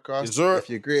Animates podcast. Yes, sir. If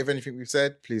you agree with anything we've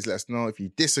said, please let us know. If you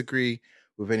disagree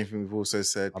with anything we've also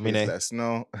said, please let us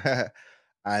know.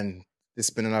 And this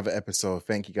has been another episode.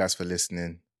 Thank you guys for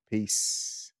listening.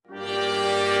 Peace.